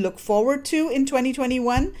lot to look forward to in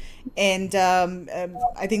 2021. And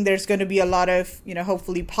I think there's going to be a lot of, you know,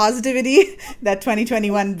 hopefully positivity that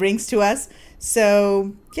 2021 brings to us.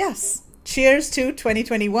 So yes, cheers to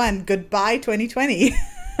 2021. Goodbye 2020.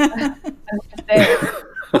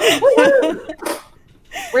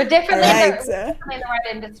 We're definitely in the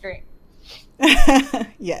right industry.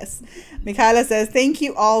 Yes. Michaela says, thank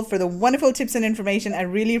you all for the wonderful tips and information. I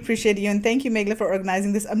really appreciate you. And thank you, Megla, for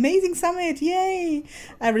organizing this amazing summit. Yay.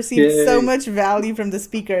 I've received so much value from the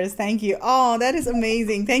speakers. Thank you. Oh, that is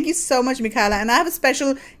amazing. Thank you so much, Michaela. And I have a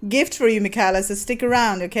special gift for you, Michaela. So stick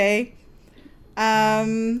around, okay?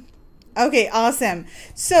 Okay, awesome.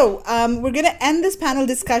 So we're going to end this panel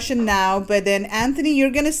discussion now, but then Anthony, you're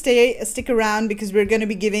going to stick around because we're going to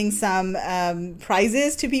be giving some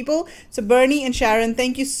prizes to people. So Bernie and Sharon,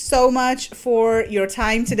 thank you so much for your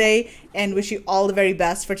time today, and wish you all the very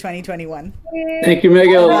best for 2021. Thank you,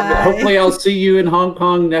 Miguel. Hopefully I'll see you in Hong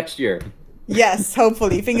Kong next year. Yes,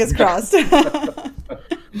 hopefully. Fingers crossed. Bye-bye.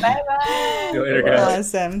 See you later,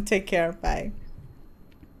 guys. Awesome. Take care. Bye.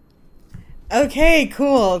 Okay,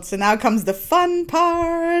 cool. So now comes the fun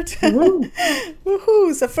part.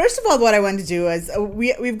 Woohoo. So first of all, what I want to do is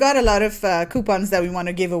we've got a lot of coupons that we want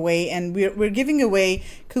to give away, and we're giving away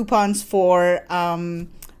coupons for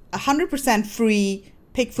 100% free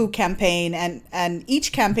PickFu campaign, and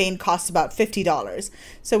each campaign costs about $50.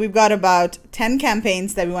 So we've got about 10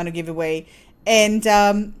 campaigns that we want to give away. And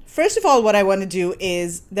first of all, what I want to do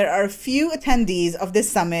is there are a few attendees of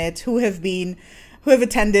this summit who have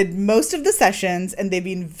attended most of the sessions, and they've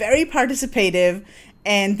been very participative,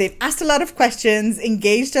 and they've asked a lot of questions,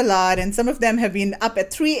 engaged a lot, and some of them have been up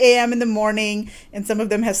at 3 a.m. in the morning, and some of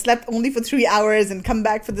them have slept only for 3 hours and come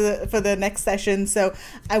back for the next session. So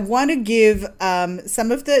I want to give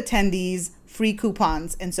some of the attendees free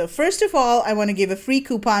coupons. And so first of all, I want to give a free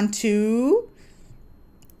coupon to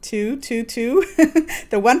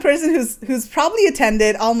the one person who's probably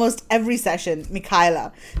attended almost every session,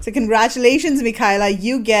 Michaela. So congratulations, Michaela.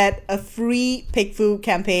 You get a free PickFu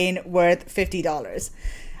campaign worth $50.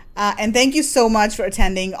 And thank you so much for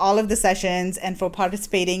attending all of the sessions and for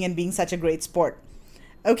participating and being such a great sport.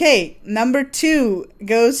 Okay, number 2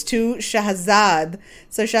 goes to Shahzad.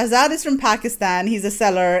 So Shahzad is from Pakistan. He's a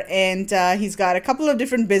seller, and he's got a couple of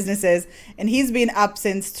different businesses, and he's been up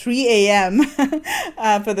since 3 a.m.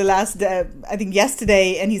 For the last, I think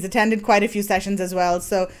yesterday, and he's attended quite a few sessions as well.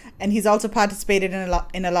 So, and he's also participated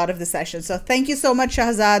in a lot of the sessions. So thank you so much,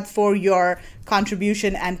 Shahzad, for your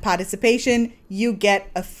contribution and participation. You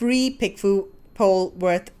get a free PickFu poll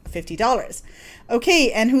worth $50.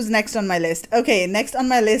 Okay, and who's next on my list? Okay, next on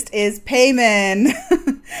my list is Payman.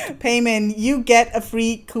 Payman, you get a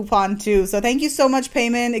free coupon too. So thank you so much,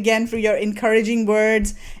 Payman, again for your encouraging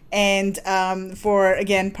words, and for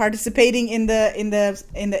again participating in the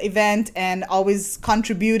event, and always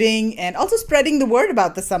contributing and also spreading the word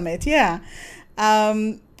about the summit. Yeah,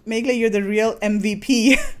 Megla, you're the real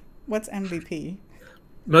MVP. What's MVP?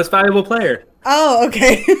 Most valuable player. Oh,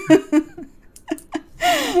 okay.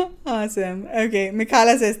 Awesome. Okay,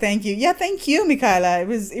 Michaela says thank you. Yeah, thank you, Michaela. It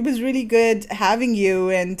was really good having you.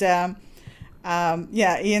 And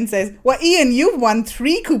yeah, Ian says, well, Ian, you've won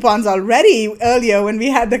 3 coupons already earlier when we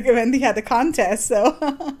had the contest. So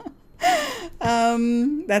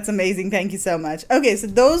That's amazing. Thank you so much. Okay, so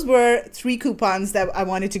those were 3 coupons that I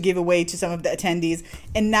wanted to give away to some of the attendees.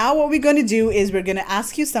 And now what we're going to do is we're going to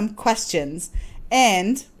ask you some questions.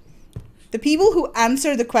 And the people who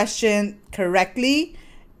answer the question correctly,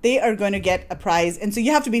 they are going to get a prize. And so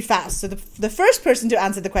you have to be fast. So the first person to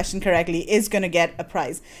answer the question correctly is going to get a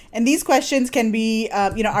prize. And these questions can be,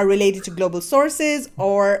 are related to global sources,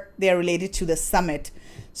 or they are related to the summit.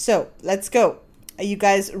 So let's go. Are you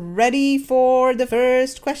guys ready for the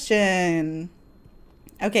first question?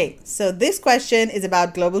 Okay, so this question is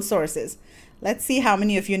about global sources. Let's see how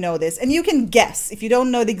many of you know this. And you can guess. If you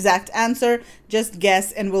don't know the exact answer, just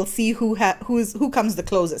guess and we'll see who comes the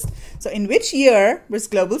closest. So in which year was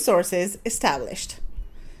global sources established?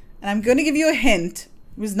 And I'm going to give you a hint.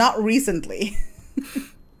 It was not recently.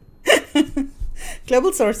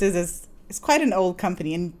 Global sources is quite an old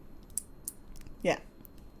company, and yeah,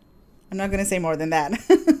 I'm not going to say more than that.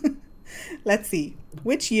 Let's see.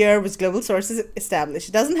 Which year was global sources established?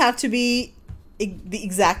 It doesn't have to be the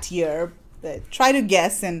exact year. Try to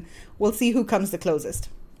guess and we'll see who comes the closest.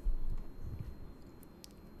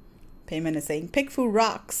 Payment is saying PickFu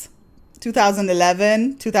rocks.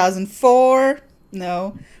 2011, 2004.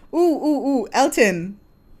 No. Ooh, Elton.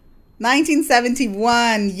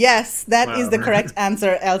 1971. Yes, that is the correct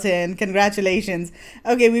answer, Elton. Congratulations.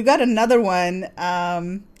 Okay, we've got another one.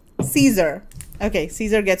 Caesar. Okay,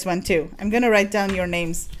 Caesar gets one too. I'm going to write down your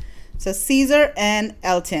names. So Caesar and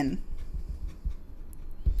Elton.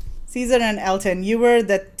 Caesar and Elton, you were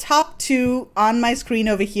the top 2 on my screen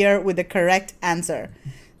over here with the correct answer.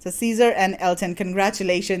 So Caesar and Elton,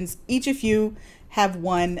 congratulations. Each of you have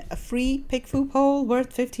won a free PickFu poll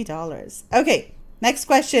worth $50. Okay, next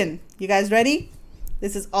question. You guys ready?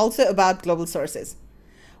 This is also about global sources.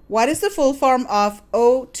 What is the full form of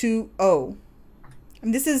O2O?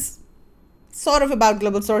 And this is sort of about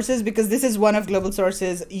global sources because this is one of global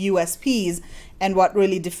sources' USPs and what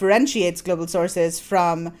really differentiates global sources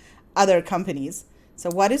from other companies. So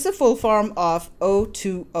what is the full form of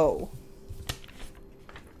O2O?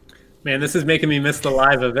 Man, this is making me miss the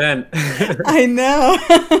live event. I know.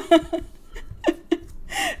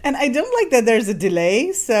 And I don't like that there's a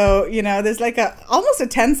delay. So, there's like almost a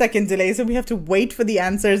 10-second delay. So we have to wait for the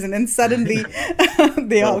answers and then suddenly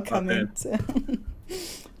they all come in. So,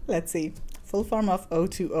 let's see. Full form of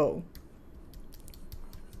O2O.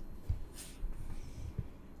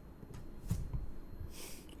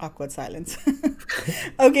 Awkward silence.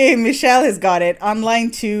 Okay, Michelle has got it. Online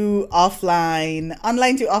to offline.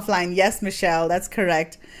 Online to offline. Yes, Michelle, that's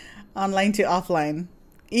correct. Online to offline.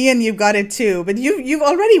 Ian, you've got it too, but you've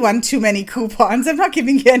already won too many coupons. I'm not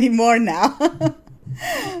giving you any more now.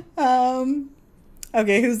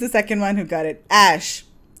 Okay, who's the second one who got it? Ash.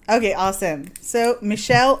 Okay, awesome. So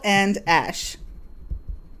Michelle and Ash.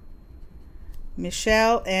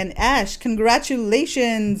 Michelle and Ash,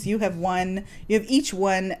 congratulations. You have each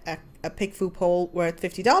won a PickFu poll worth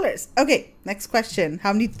 $50. Okay, next question.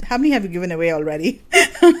 How many have you given away already?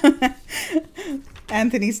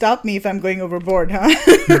 Anthony, stop me if I'm going overboard, huh?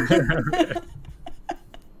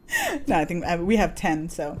 No, I think we have 10,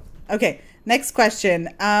 so. Okay, next question.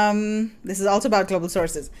 This is also about global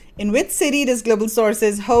sources. In which city does Global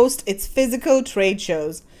Sources host its physical trade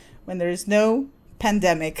shows when there is no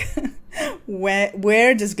pandemic?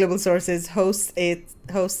 Where does Global Sources host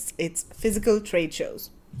its physical trade shows?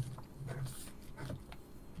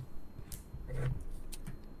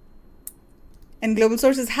 And Global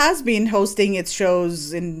Sources has been hosting its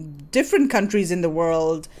shows in different countries in the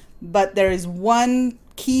world, but there is one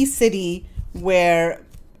key city where,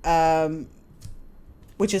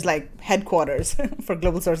 which is like headquarters for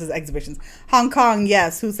Global Sources exhibitions. Hong Kong,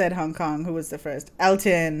 yes. Who said Hong Kong? Who was the first?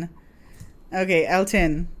 Elton. Okay,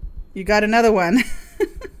 Elton. You got another one.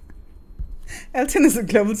 Elton is a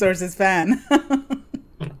Global Sources fan.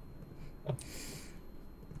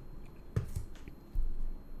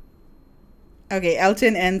 Okay,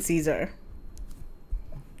 Elton and Caesar.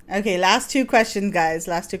 Okay, last 2 questions, guys.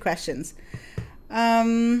 Last 2 questions.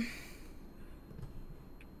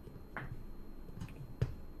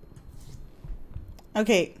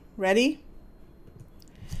 Okay, ready?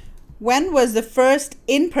 When was the first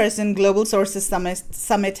in-person Global Sources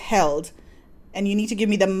Summit held? And you need to give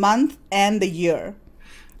me the month and the year.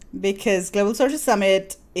 Because Global Sources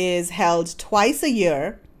Summit is held twice a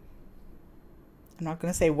year. I'm not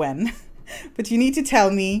going to say when. But you need to tell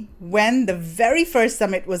me when the very first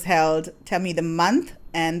summit was held. Tell me the month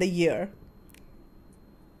and the year.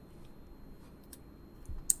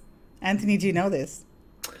 Anthony, do you know this?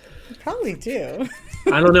 You probably do.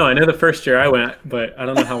 I don't know. I know the first year I went, but I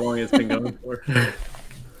don't know how long it's been going for.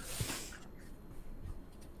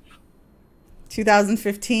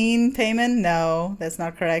 2015 payment? No, that's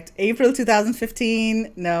not correct. April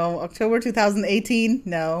 2015? No. October 2018?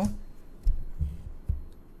 No.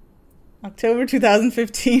 October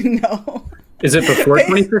 2015? No. Is it before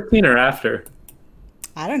 2015 or after?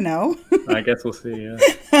 I don't know. I guess we'll see.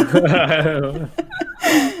 Yeah.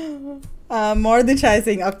 Mordechai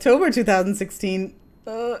saying October 2016.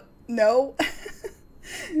 No.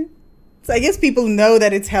 So I guess people know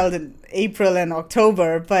that it's held in April and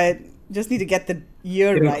October, but just need to get the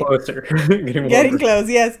year Getting right. closer. Getting close,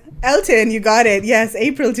 yes. Elton, you got it. Yes,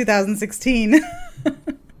 April 2016.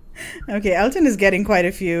 Okay, Elton is getting quite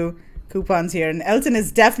a few coupons here, and Elton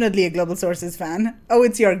is definitely a Global Sources fan. Oh,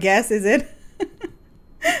 it's your guess, is it?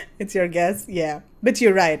 It's your guess? Yeah, but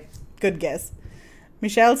you're right. Good guess.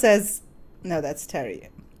 Michelle says, no, that's Terry.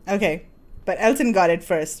 Okay, but Elton got it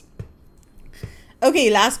first. Okay,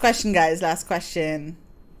 last question, guys. Last question.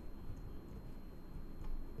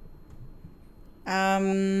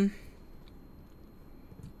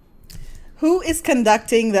 Who is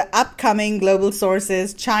conducting the upcoming Global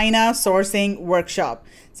Sources China Sourcing Workshop?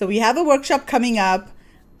 So we have a workshop coming up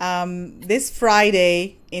this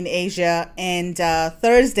Friday in Asia and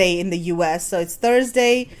Thursday in the US. So it's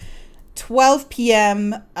Thursday, 12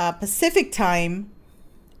 p.m. Pacific time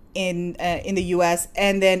in the US,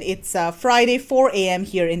 and then it's Friday, 4 a.m.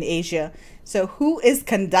 here in Asia. So who is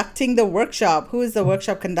conducting the workshop? Who is the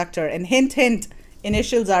workshop conductor? And hint, hint,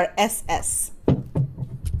 initials are SS.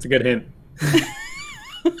 It's a good hint.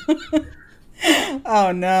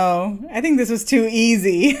 Oh no, I think this was too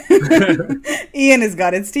easy. Ian has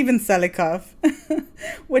got it. Steven Selikoff.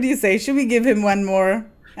 What do you say? Should we give him one more?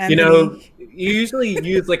 Anthony? You know, you usually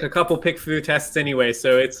use like a couple pick food tests anyway,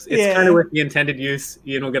 so it's kind of with the intended use.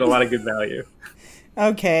 Ian will get a lot of good value.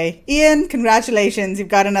 Okay, Ian, congratulations, you've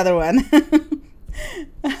got another one.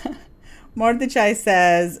 Mordechai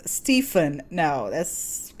says Stephen. No,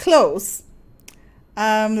 that's close.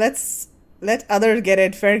 Let's let others get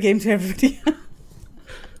it. Fair game to everybody.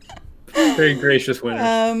 Very gracious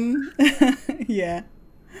winner. Yeah.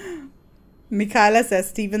 Mikhaila says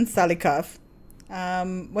Steven Salikov.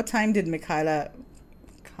 What time did Mikhaila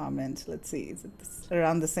comment? Let's see. Is it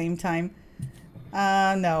around the same time?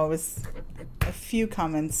 No, it was a few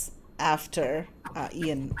comments after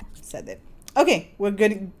Ian said it. Okay, we're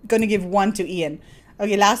going to give one to Ian.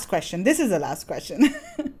 Okay, last question. This is the last question.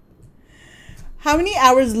 How many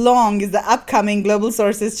hours long is the upcoming Global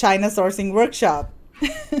Sources China Sourcing Workshop?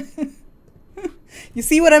 You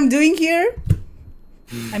see what I'm doing here?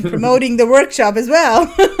 I'm promoting the workshop as well.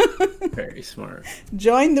 Very smart.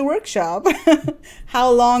 Join the workshop. How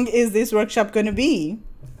long is this workshop going to be?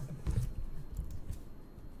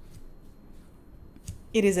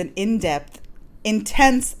 It is an in-depth,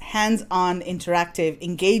 intense, hands-on, interactive,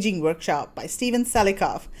 engaging workshop by Steven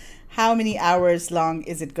Selikoff. How many hours long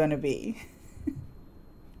is it going to be?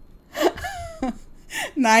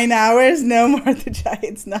 9 hours? No more to try.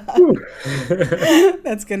 It's not.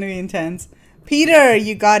 That's going to be intense. Peter,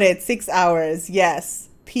 you got it. 6 hours. Yes.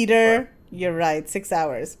 Peter, you're right. 6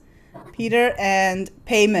 hours. Peter and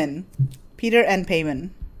Payman. Peter and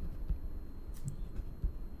Payman.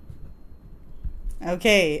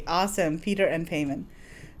 Okay, awesome. Peter and Payman.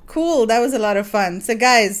 Cool. That was a lot of fun. So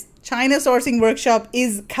guys, China Sourcing Workshop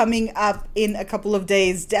is coming up in a couple of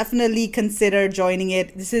days. Definitely consider joining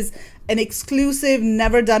it. This is an exclusive,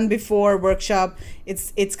 never done before workshop.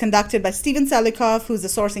 It's conducted by Steven Selikoff, who's a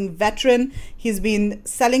sourcing veteran. He's been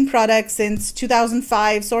selling products since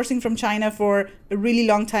 2005, sourcing from China for a really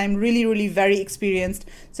long time, really very experienced.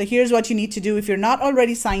 So here's what you need to do. If you're not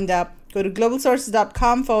already signed up, go to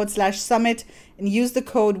globalsources.com/summit and use the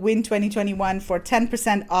code WIN2021 for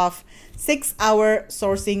 10% off 6-hour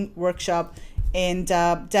sourcing workshop, and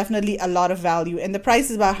definitely a lot of value. And the price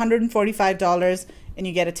is about $145, and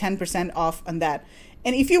you get a 10% off on that.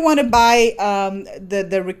 And if you want to buy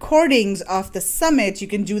the recordings of the summit, you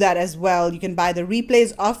can do that as well. You can buy the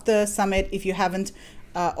replays of the summit if you haven't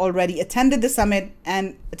already attended the summit,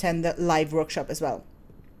 and attend the live workshop as well.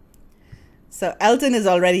 So Elton is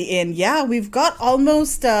already in. Yeah, we've got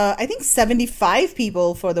almost, I think, 75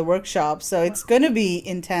 people for the workshop. So it's going to be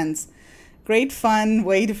intense. Great fun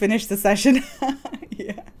way to finish the session.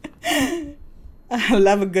 Yeah. I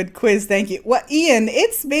love a good quiz. Thank you. Well, Ian,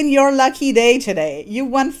 it's been your lucky day today. You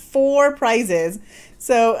won 4 prizes.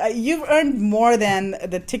 So you've earned more than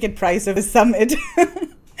the ticket price of the summit.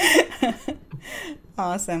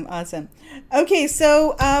 Awesome. Okay,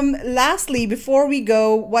 so lastly, before we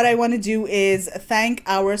go, what I want to do is thank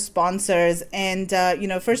our sponsors. And,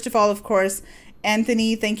 first of all, of course,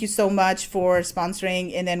 Anthony, thank you so much for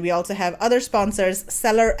sponsoring. And then we also have other sponsors,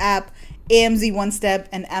 Seller App, AMZ One Step,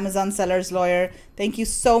 and Amazon Sellers Lawyer. Thank you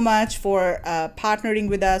so much for partnering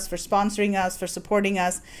with us, for sponsoring us, for supporting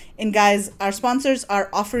us. And guys, our sponsors are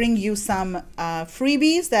offering you some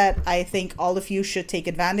freebies that I think all of you should take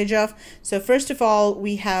advantage of. So first of all,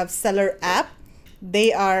 we have Seller App.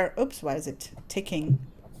 They are, oops, why is it ticking?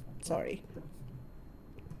 Sorry.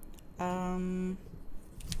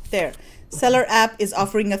 There. Seller App is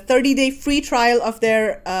offering a 30-day free trial of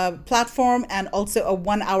their platform and also a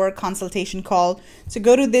 1-hour consultation call. So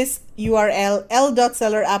go to this URL,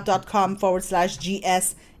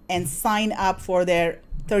 l.sellerapp.com/GS, and sign up for their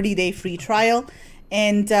 30-day free trial.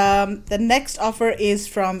 And the next offer is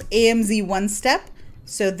from AMZ One Step.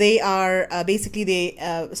 So they are basically,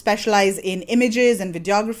 they specialize in images and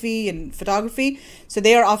videography and photography. So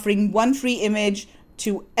they are offering one free image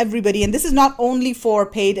to everybody. And this is not only for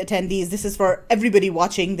paid attendees, this is for everybody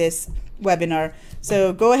watching this webinar.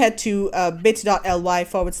 So go ahead to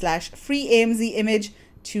bit.ly/free AMZ image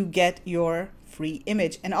to get your free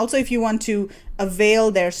image. And also, if you want to avail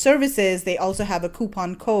their services, they also have a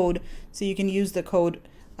coupon code. So you can use the code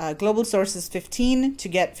Global Sources 15 to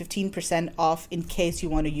get 15% off in case you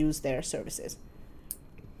want to use their services.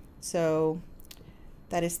 So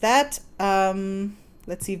that is that.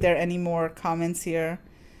 Let's see if there are any more comments here.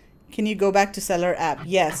 Can you go back to Seller App?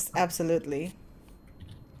 Yes, absolutely.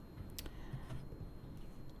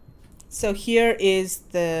 So here is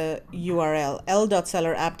the URL,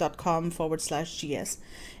 l.sellerapp.com/GS.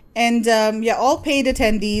 And yeah, all paid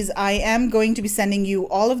attendees, I am going to be sending you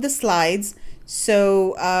all of the slides.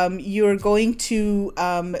 So you're going to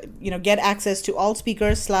get access to all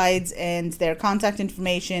speakers' slides and their contact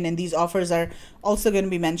information, and these offers are also going to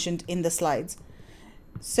be mentioned in the slides.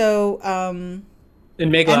 So and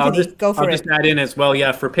Megla, Anthony, I'll just add in as well.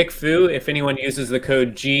 Yeah, for PickFu, if anyone uses the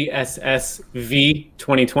code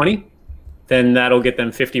GSSV2020, then that'll get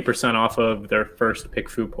them 50% off of their first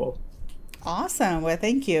PickFu poll. Awesome. Well,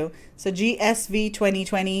 thank you. So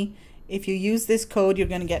GSV2020, if you use this code, you're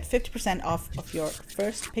going to get 50% off of your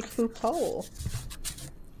first PickFu poll.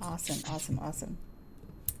 Awesome, awesome, awesome.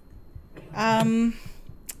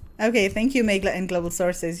 Okay, thank you, Megla and Global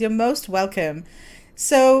Sources. You're most welcome.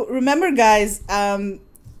 So remember, guys,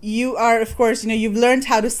 you are, of course, you've learned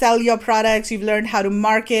how to sell your products, you've learned how to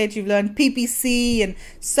market, you've learned PPC and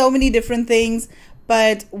so many different things.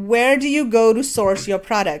 But where do you go to source your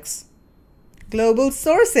products? Global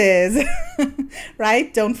Sources,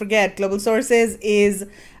 right? Don't forget, Global Sources is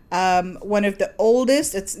one of the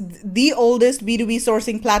oldest, it's the oldest B2B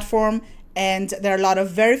sourcing platform. And there are a lot of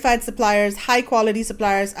verified suppliers, high quality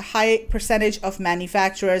suppliers, a high percentage of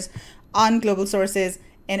manufacturers on Global Sources,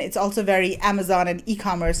 and it's also very Amazon and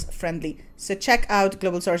e-commerce friendly. So check out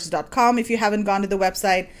globalsources.com if you haven't gone to the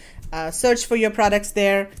website. Search for your products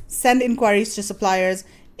there, send inquiries to suppliers,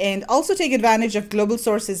 and also take advantage of Global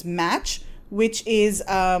Sources Match, which is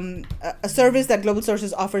a service that Global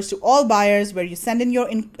Sources offers to all buyers, where you send in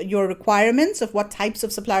your requirements of what types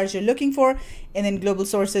of suppliers you're looking for, and then Global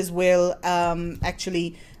Sources will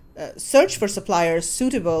actually search for suppliers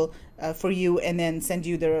suitable for you, and then send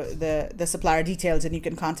you the supplier details, and you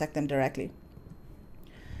can contact them directly.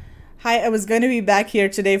 Hi, I was going to be back here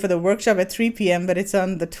today for the workshop at 3 p.m., but it's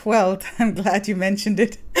on the 12th. I'm glad you mentioned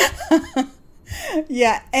it.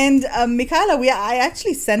 Yeah, and Michaela, I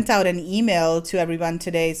actually sent out an email to everyone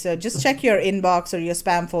today, so just check your inbox or your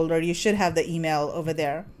spam folder. You should have the email over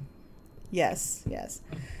there. Yes, yes.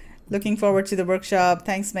 Looking forward to the workshop.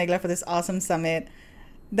 Thanks, Megla, for this awesome summit.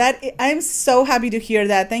 I'm so happy to hear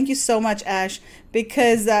that. Thank you so much, Ash,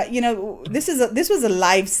 because this was a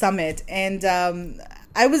live summit, and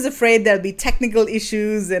I was afraid there'll be technical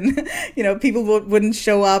issues and people wouldn't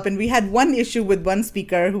show up, and we had one issue with one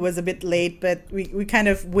speaker who was a bit late, but we kind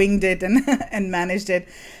of winged it and and managed it.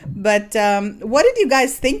 But what did you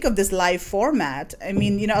guys think of this live format? I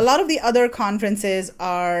mean, a lot of the other conferences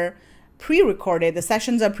are pre-recorded. The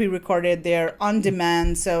sessions are pre-recorded. They're on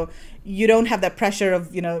demand, so you don't have that pressure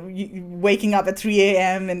of waking up at 3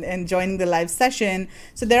 a.m. and joining the live session.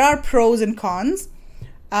 So there are pros and cons.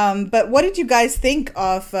 But what did you guys think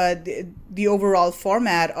of the overall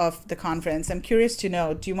format of the conference? I'm curious to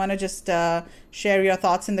know. Do you want to just share your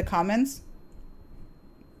thoughts in the comments?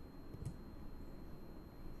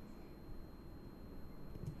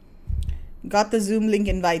 Got the Zoom link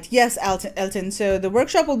invite. Yes, Elton. So the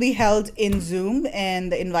workshop will be held in Zoom,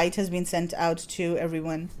 and the invite has been sent out to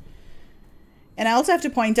everyone. And I also have to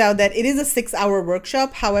point out that it is a 6-hour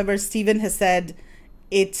workshop. However, Stephen has said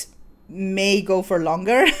it may go for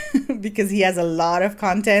longer because he has a lot of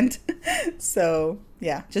content. So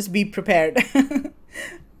yeah, just be prepared.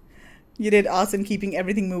 You did awesome keeping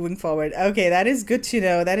everything moving forward. Okay, that is good to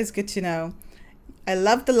know. That is good to know. I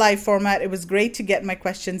love the live format. It was great to get my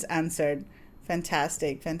questions answered.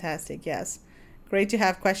 Fantastic, fantastic, yes. Great to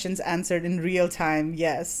have questions answered in real time,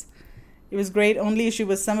 yes. It was great. Only issue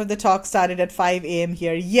was some of the talk started at 5 a.m.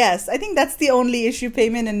 here. Yes, I think that's the only issue,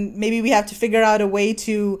 Payment, and maybe we have to figure out a way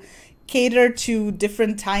to cater to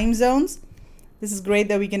different time zones. This is great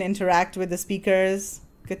that we can interact with the speakers.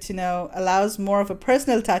 Good to know. Allows more of a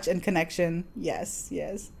personal touch and connection. Yes,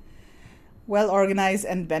 yes. Well organized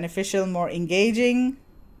and beneficial, more engaging.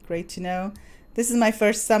 Great to know. This is my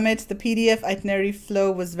first summit. The PDF itinerary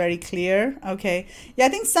flow was very clear. Okay. Yeah, I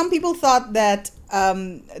think some people thought that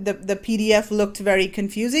the PDF looked very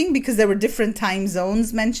confusing because there were different time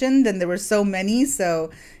zones mentioned and there were so many. So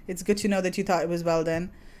it's good to know that you thought it was well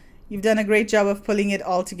done. You've done a great job of pulling it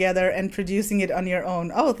all together and producing it on your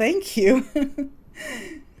own. Oh, thank you.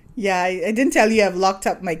 Yeah, I didn't tell you I've locked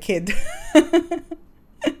up my kid.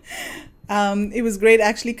 It was great.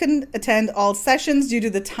 Actually couldn't attend all sessions due to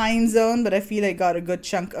the time zone, but I feel I got a good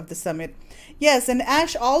chunk of the summit. Yes, and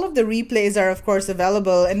Ash, all of the replays are of course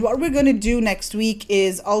available. And what we're going to do next week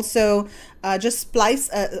is also just splice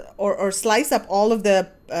or slice up all of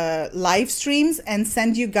the live streams and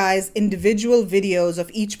send you guys individual videos of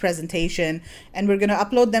each presentation. And we're going to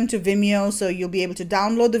upload them to Vimeo, so you'll be able to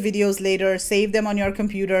download the videos later, save them on your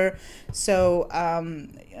computer. So,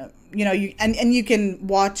 you know, you can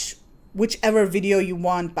watch whichever video you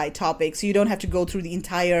want by topic, so you don't have to go through the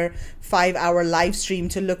entire 5-hour live stream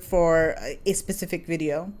to look for a specific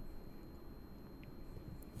video.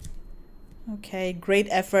 Okay, great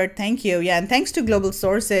effort. Thank you. Yeah, and thanks to Global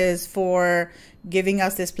Sources for giving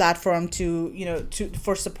us this platform to, you know,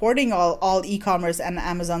 for supporting all e-commerce and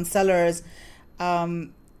Amazon sellers. Yeah,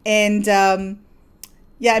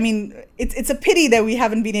 I mean, it's a pity that we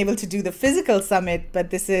haven't been able to do the physical summit, but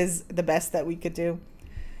this is the best that we could do.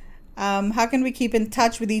 How can we keep in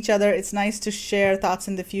touch with each other? It's nice to share thoughts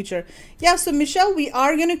in the future. Yeah, so Michelle, we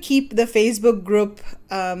are going to keep the Facebook group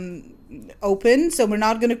open. So we're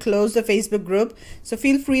not going to close the Facebook group. So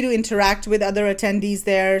feel free to interact with other attendees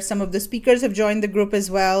there. Some of the speakers have joined the group as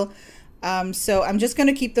well. So I'm just going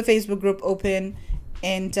to keep the Facebook group open,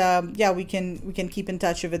 and yeah, we can keep in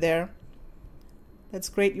touch over there. That's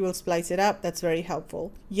great. You will splice it up. That's very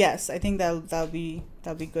helpful. Yes, I think that'll be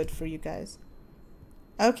good for you guys.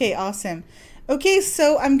 Okay, awesome. Okay,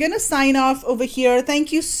 so I'm going to sign off over here.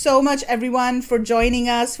 Thank you so much, everyone, for joining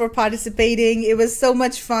us, for participating. It was so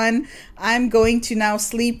much fun. I'm going to now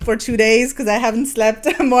sleep for 2 days because I haven't slept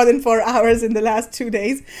more than 4 hours in the last 2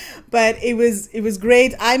 days. But it was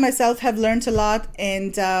great. I myself have learned a lot,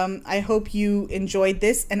 and I hope you enjoyed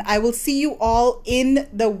this. And I will see you all in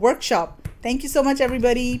the workshop. Thank you so much,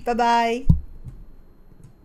 everybody. Bye-bye.